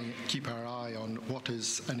eye on what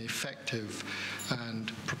is an effective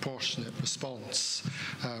and proportionate response.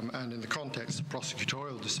 And in the context of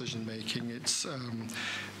prosecutorial decision-making, it's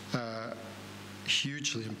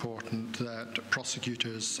hugely important that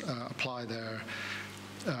prosecutors apply their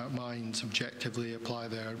minds objectively, apply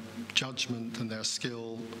their judgment and their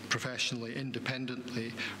skill professionally,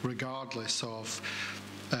 independently, regardless of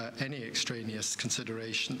any extraneous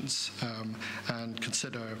considerations, and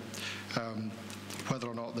consider whether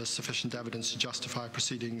or not there's sufficient evidence to justify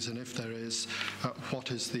proceedings, and if there is, what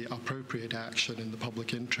is the appropriate action in the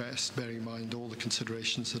public interest, bearing in mind all the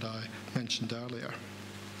considerations that I mentioned earlier.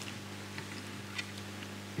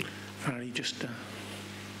 Harry, just...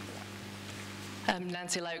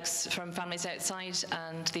 Nancy Laux from Families Outside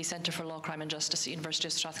and the Centre for Law, Crime and Justice at the University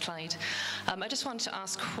of Strathclyde. I just wanted to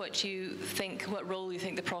ask what role you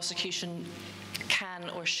think the prosecution can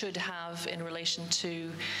or should have in relation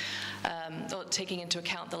to taking into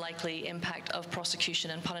account the likely impact of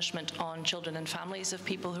prosecution and punishment on children and families of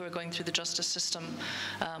people who are going through the justice system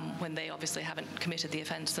when they obviously haven't committed the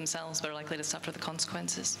offence themselves but are likely to suffer the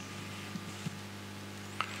consequences.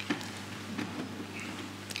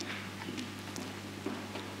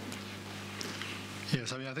 Yes,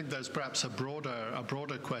 I mean, I think there's perhaps a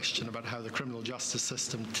broader question about how the criminal justice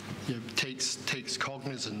system takes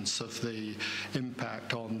cognizance of the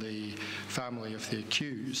impact on the family of the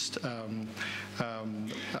accused. I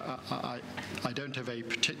don't have a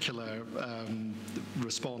particular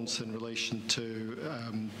response in relation to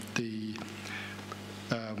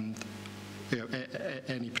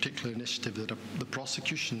any particular initiative that the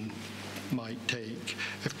prosecution might take.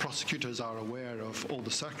 If prosecutors are aware of all the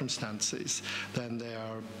circumstances, then they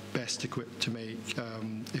are best equipped to make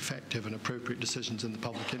effective and appropriate decisions in the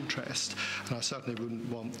public interest. And I certainly wouldn't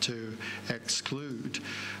want to exclude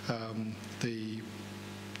the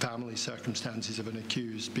family circumstances of an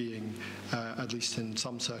accused being, at least in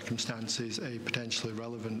some circumstances, a potentially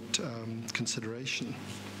relevant consideration.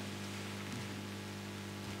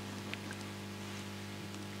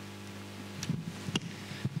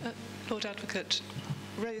 Lord Advocate,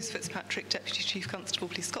 Rose Fitzpatrick, Deputy Chief Constable,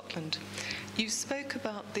 Police Scotland. You spoke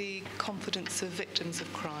about the confidence of victims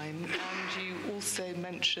of crime, and you also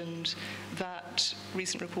mentioned that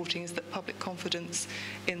recent reporting is that public confidence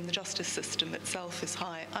in the justice system itself is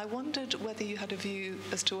high. I wondered whether you had a view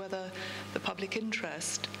as to whether the public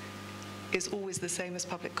interest is always the same as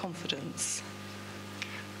public confidence.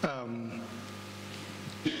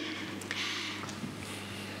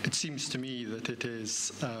 It seems to me that it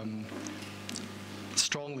is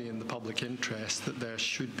strongly in the public interest that there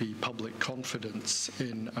should be public confidence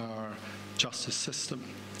in our justice system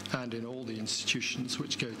and in all the institutions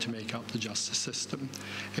which go to make up the justice system.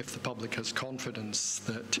 If the public has confidence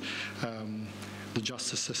that the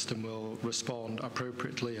justice system will respond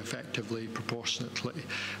appropriately, effectively, proportionately,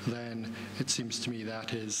 then it seems to me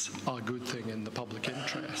that is a good thing in the public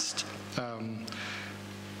interest.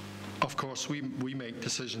 Of course, we make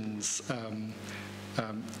decisions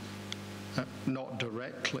not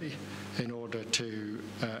directly in order to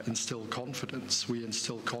instill confidence. We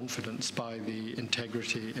instill confidence by the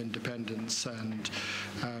integrity, independence, and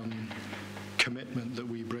commitment that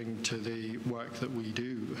we bring to the work that we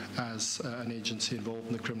do as an agency involved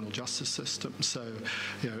in the criminal justice system. So,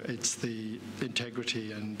 it's the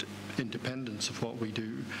integrity and independence of what we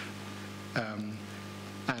do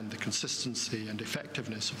and the consistency and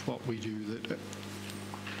effectiveness of what we do that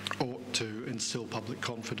ought to instill public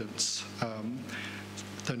confidence.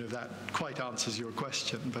 Don't know if that quite answers your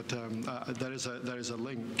question, but there is a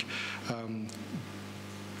link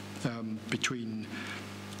between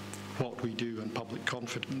what we do and public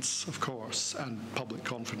confidence, of course, and public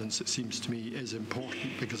confidence, it seems to me, is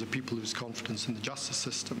important, because if people lose confidence in the justice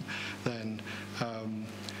system, then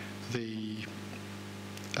the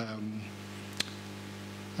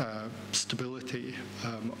stability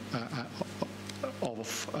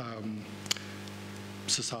of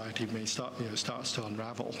society may starts to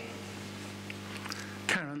unravel.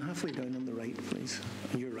 Karen, halfway down on the right, please.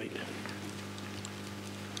 On your right.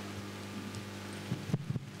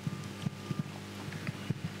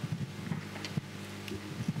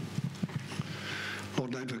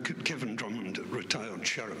 Lord Advocate Kevin Drummond, retired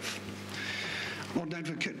sheriff. Lord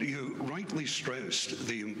Advocate, you rightly stressed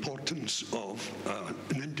the importance of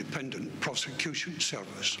an independent prosecution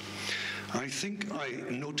service. I think I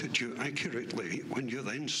noted you accurately when you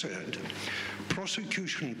then said,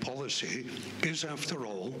 prosecution policy is, after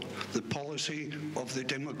all, the policy of the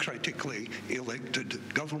democratically elected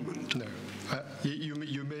government. No, you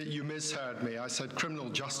misheard me. I said criminal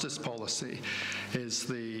justice policy is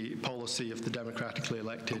the policy of the democratically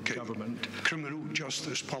elected government. Criminal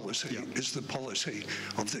justice policy is the policy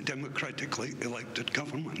of the democratically elected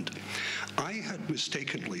government. I had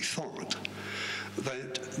mistakenly thought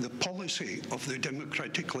that the policy of the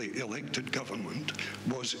democratically elected government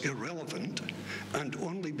was irrelevant and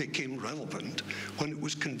only became relevant when it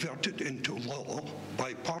was converted into law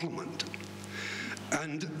by Parliament,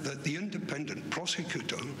 and that the independent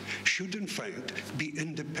prosecutor should in fact be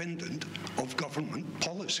independent of government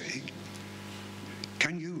policy.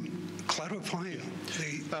 Can you clarify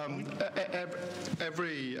the...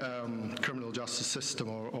 Every criminal justice system,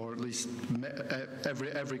 or at least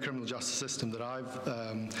every criminal justice system that I've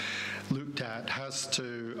looked at, has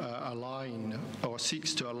to align or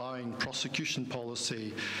seeks to align prosecution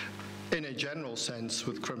policy in a general sense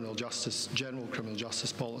with general criminal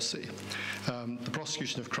justice policy. The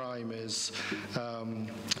prosecution of crime is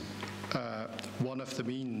one of the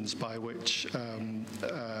means by which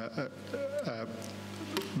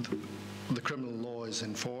the criminal law is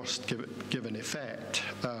enforced, given effect,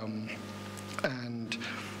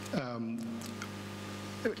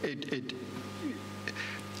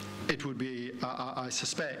 it it would be, I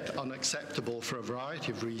suspect, unacceptable for a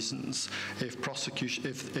variety of reasons if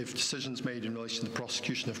decisions made in relation to the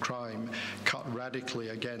prosecution of crime cut radically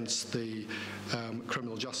against the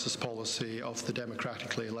criminal justice policy of the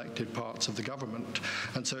democratically elected parts of the government.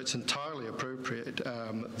 And so it's entirely appropriate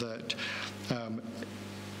that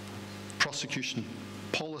prosecution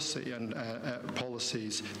policy and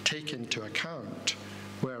policies take into account,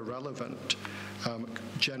 where relevant,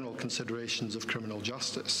 general considerations of criminal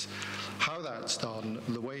justice. How that's done,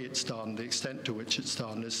 the way it's done, the extent to which it's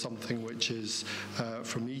done is something which is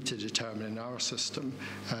for me to determine in our system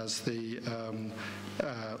as the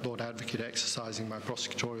Lord Advocate exercising my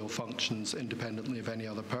prosecutorial functions independently of any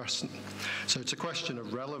other person. So it's a question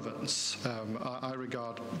of relevance. I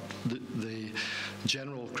regard the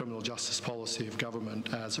general criminal justice policy of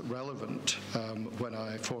government as relevant when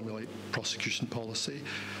I formulate prosecution policy.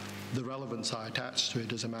 The relevance I attach to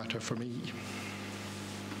it is a matter for me.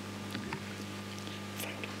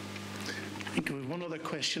 I think we have one other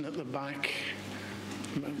question at the back,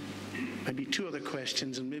 maybe two other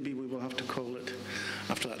questions, and maybe we will have to call it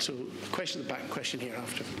after that. So question at the back, question here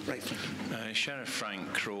after. Right, thank you. Sheriff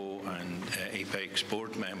Frank Crowe and Apex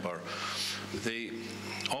board member. The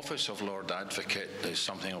Office of Lord Advocate is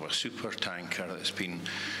something of a super tanker that's been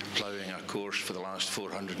ploughing a course for the last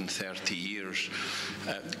 430 years.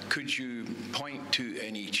 Could you point to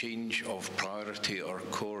any change of priority or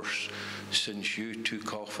course since you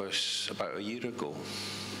took office about a year ago?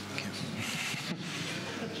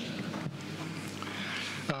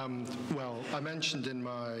 Well, I mentioned in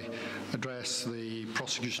my address the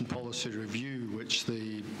prosecution policy review, which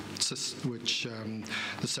the service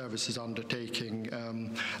is undertaking.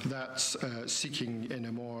 That's seeking in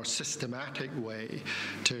a more systematic way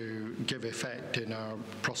to give effect in our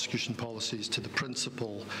prosecution policies to the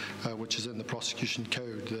principle, which is in the prosecution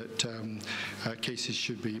code, that cases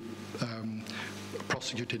should be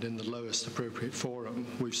prosecuted in the lowest appropriate forum.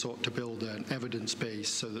 We've sought to build an evidence base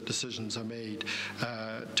so that decisions are made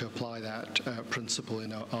to apply that principle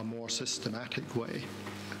in a more systematic way.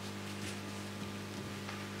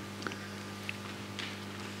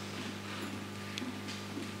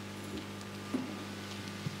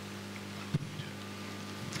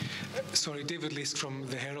 Sorry, David Least from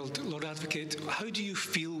the Herald. Lord Advocate, how do you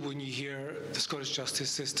feel when you hear the Scottish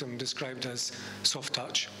justice system described as soft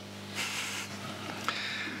touch?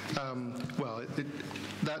 Well,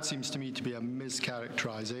 that seems to me to be a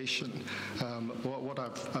mischaracterization. What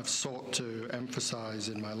I've sought to emphasize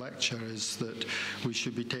in my lecture is that we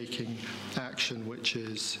should be taking action which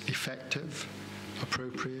is effective,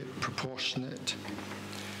 appropriate, proportionate.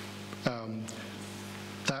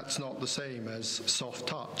 That's not the same as soft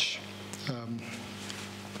touch.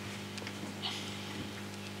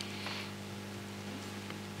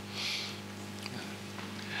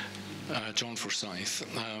 John Forsyth.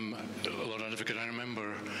 Lord Advocate, I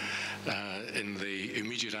remember in the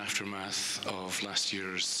immediate aftermath of last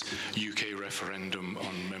year's UK referendum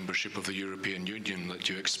on membership of the European Union that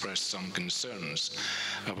you expressed some concerns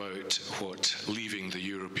about what leaving the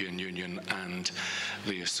European Union and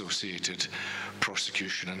the associated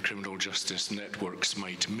prosecution and criminal justice networks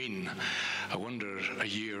might mean. I wonder, a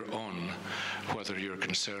year on, whether your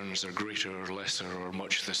concerns are greater or lesser or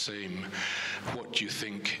much the same. What do you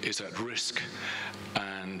think is at risk,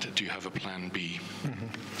 and do you have a plan B?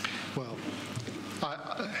 Mm-hmm. Well,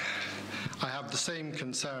 I have the same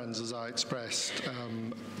concerns as I expressed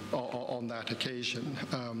on that occasion.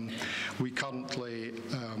 We currently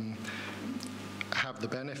have the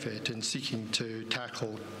benefit in seeking to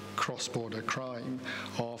tackle cross-border crime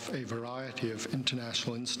of a variety of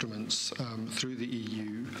international instruments through the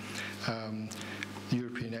EU. The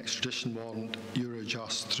European Extradition Warrant,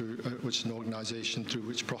 Eurojust, which is an organisation through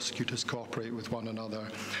which prosecutors cooperate with one another,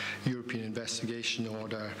 European Investigation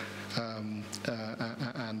Order,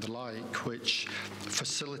 and the like, which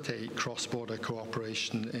facilitate cross-border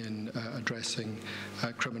cooperation in addressing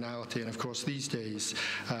criminality. And of course, these days,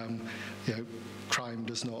 crime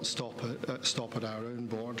does not stop at our own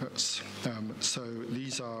borders. So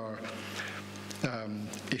these are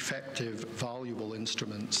effective, valuable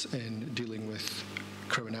instruments in dealing with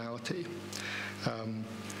criminality.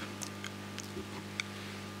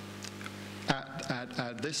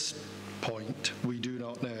 At this point, we do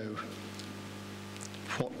not know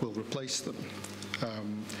what will replace them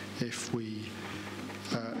if we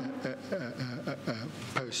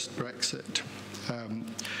post-Brexit.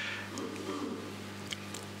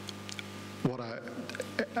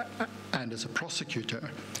 And as a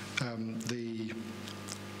prosecutor, the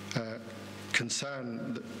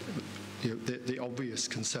concern the obvious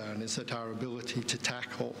concern is that our ability to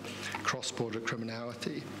tackle cross-border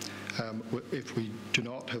criminality, if we do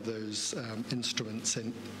not have those instruments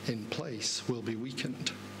in place, will be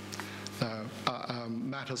weakened.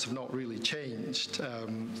 Matters have not really changed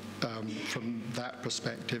from that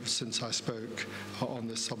perspective since I spoke on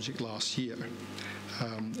this subject last year.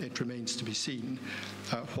 It remains to be seen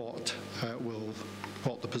what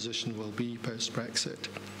the position will be post-Brexit.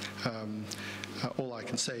 All I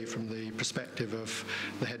can say from the perspective of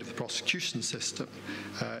the head of the prosecution system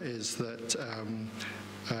is that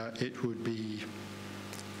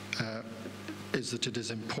it is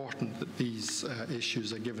important that these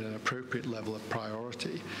issues are given an appropriate level of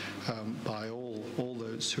priority by all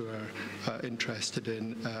those who are interested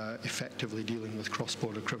in effectively dealing with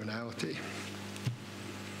cross-border criminality.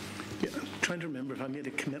 Yeah, I'm trying to remember if I made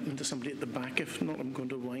a commitment to somebody at the back. If not, I'm going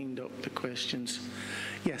to wind up the questions.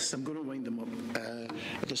 Yes, I'm going to wind them up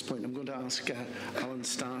at this point. I'm going to ask Alan's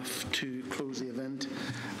staff to close the event.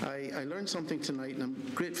 I learned something tonight, and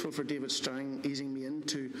I'm grateful for David Strang easing me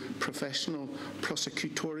into professional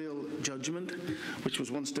prosecutorial judgment, which was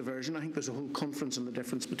once diversion. I think there's a whole conference on the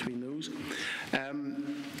difference between those.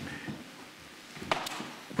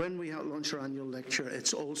 When we launch our annual lecture,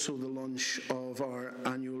 it's also the launch of our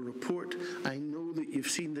annual report. I know that you've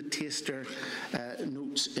seen the taster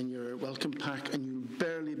notes in your welcome pack, and you'll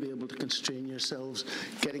barely be able to constrain yourselves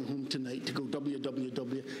getting home tonight to go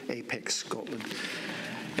www.apex Scotland.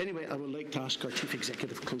 Anyway, I would like to ask our Chief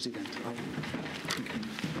Executive to close the event.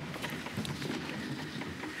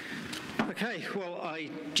 Okay, well, I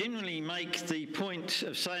generally make the point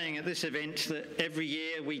of saying at this event that every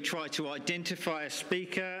year we try to identify a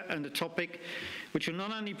speaker and a topic which will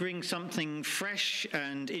not only bring something fresh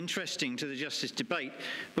and interesting to the justice debate,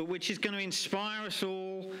 but which is going to inspire us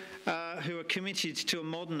all who are committed to a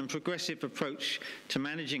modern and progressive approach to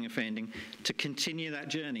managing offending to continue that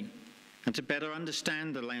journey and to better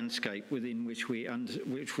understand the landscape within which we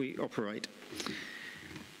operate.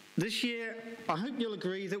 This year, I hope you'll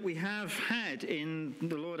agree that we have had in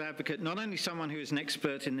the Lord Advocate not only someone who is an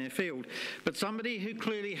expert in their field, but somebody who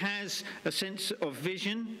clearly has a sense of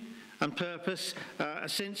vision and purpose, a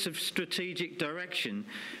sense of strategic direction,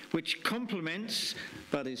 which complements,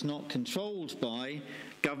 but is not controlled by,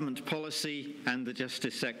 government policy and the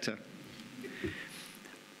justice sector.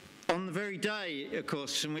 On the very day, of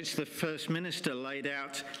course, in which the First Minister laid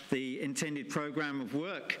out the intended programme of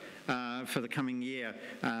work for the coming year,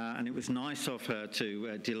 and it was nice of her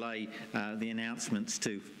to delay the announcements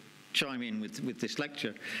to chime in with this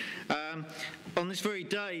lecture. On this very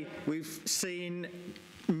day, we've seen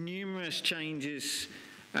numerous changes,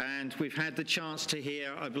 and we've had the chance to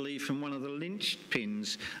hear, I believe, from one of the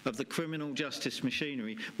linchpins of the criminal justice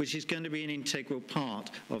machinery, which is going to be an integral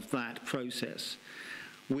part of that process.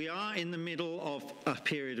 We are in the middle of a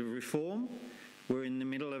period of reform. We're in the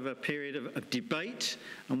middle of a period of debate,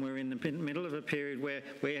 and we're in the middle of a period where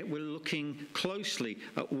we're looking closely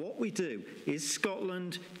at what we do. Is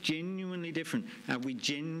Scotland genuinely different? And we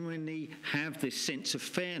genuinely have this sense of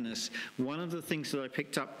fairness. One of the things that I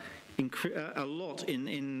picked up a lot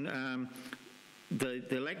in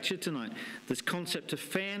the lecture tonight, this concept of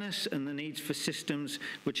fairness and the needs for systems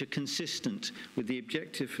which are consistent with the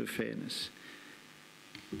objective of fairness.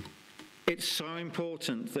 It's so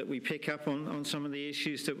important that we pick up on some of the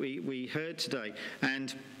issues that we heard today.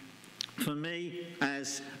 And for me,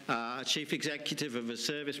 as Chief Executive of a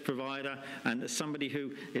service provider and as somebody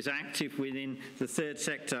who is active within the third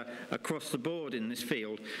sector across the board in this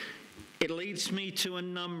field, it leads me to a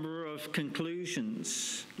number of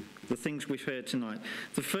conclusions, the things we've heard tonight.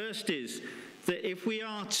 The first is that if we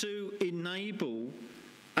are to enable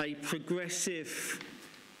a progressive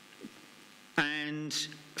and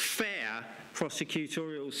fair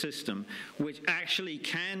prosecutorial system which actually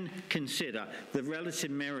can consider the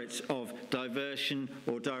relative merits of diversion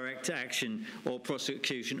or direct action or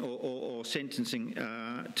prosecution or sentencing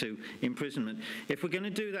to imprisonment. If we're going to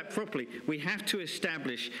do that properly, we have to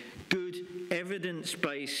establish good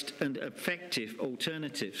evidence-based and effective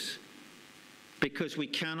alternatives, because we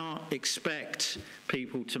cannot expect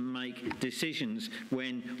people to make decisions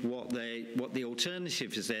when what the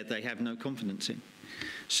alternative is there they have no confidence in.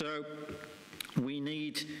 So we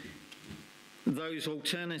need those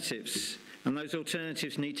alternatives, and those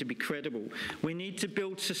alternatives need to be credible. We need to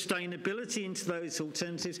build sustainability into those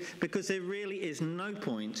alternatives, because there really is no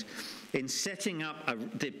point in setting up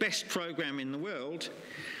the best program in the world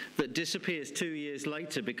that disappears 2 years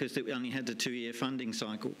later because it only had a 2-year funding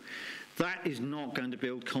cycle. That is not going to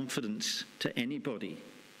build confidence to anybody,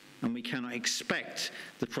 and we cannot expect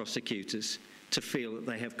the prosecutors to feel that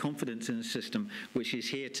they have confidence in a system which is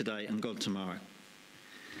here today and gone tomorrow.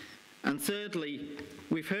 And thirdly,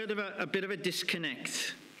 we've heard of a bit of a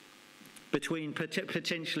disconnect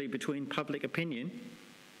potentially between public opinion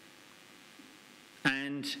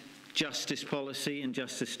and justice policy and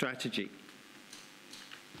justice strategy.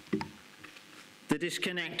 The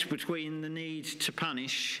disconnect between the need to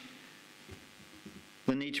punish,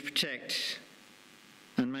 the need to protect,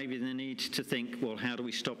 and maybe the need to think, well, how do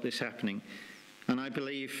we stop this happening? And I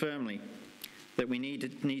believe firmly that we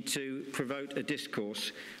need to promote a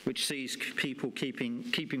discourse which sees people keeping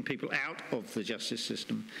people out of the justice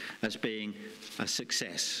system as being a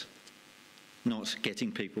success, not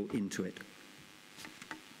getting people into it.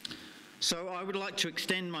 So I would like to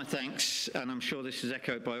extend my thanks, and I'm sure this is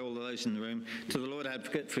echoed by all of those in the room, to the Lord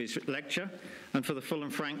Advocate for his lecture and for the full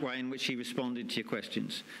and frank way in which he responded to your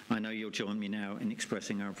questions. I know you'll join me now in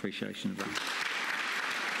expressing our appreciation of that.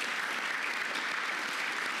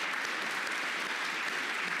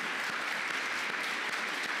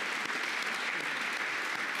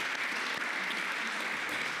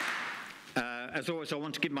 As always, I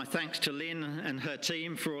want to give my thanks to Lynn and her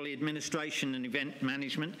team for all the administration and event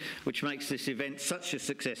management, which makes this event such a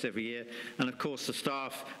success every year, and of course the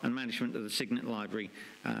staff and management of the Signet Library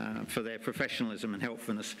for their professionalism and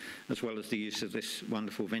helpfulness, as well as the use of this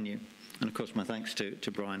wonderful venue. And of course my thanks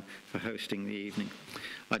to Brian for hosting the evening.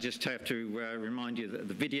 I just have to remind you that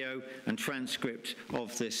the video and transcript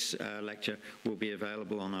of this lecture will be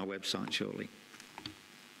available on our website shortly.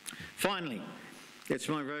 Finally, it's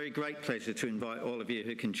my very great pleasure to invite all of you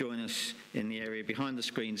who can join us in the area behind the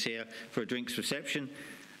screens here for a drinks reception.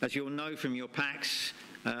 As you'll know from your packs,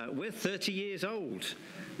 we're 30 years old.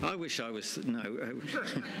 I wish I was, no.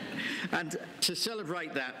 And to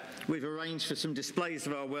celebrate that, we've arranged for some displays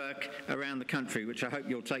of our work around the country, which I hope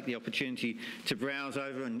you'll take the opportunity to browse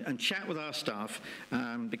over and chat with our staff,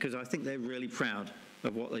 because I think they're really proud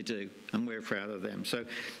of what they do, and we're proud of them. So,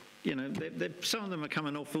 you know, some of them have come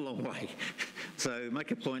an awful long way. So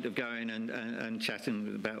make a point of going and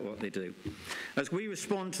chatting about what they do. As we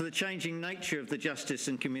respond to the changing nature of the justice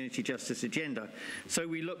and community justice agenda, so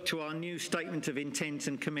we look to our new statement of intent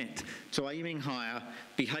and commit to aiming higher,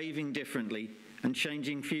 behaving differently, and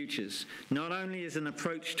changing futures, not only as an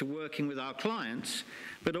approach to working with our clients,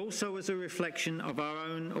 but also as a reflection of our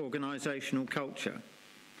own organisational culture.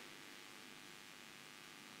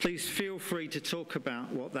 Please feel free to talk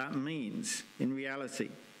about what that means in reality.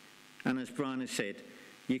 And as Brian has said,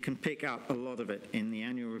 you can pick up a lot of it in the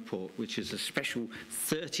annual report, which is a special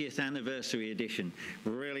 30th anniversary edition.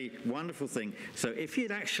 Really wonderful thing. So if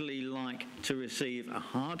you'd actually like to receive a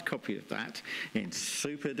hard copy of that in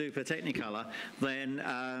super duper Technicolor,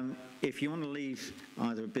 then if you want to leave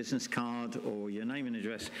either a business card or your name and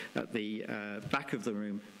address at the back of the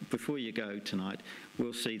room before you go tonight,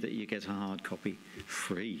 we'll see that you get a hard copy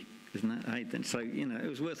free. Isn't that right? So, you know, it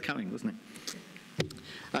was worth coming, wasn't it?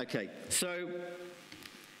 Okay, so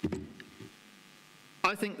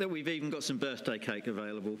I think that we've even got some birthday cake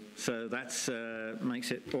available, so that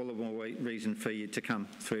makes it all the more reason for you to come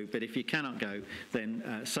through. But if you cannot go,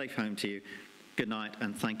 then safe home to you. Good night,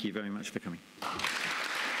 and thank you very much for coming.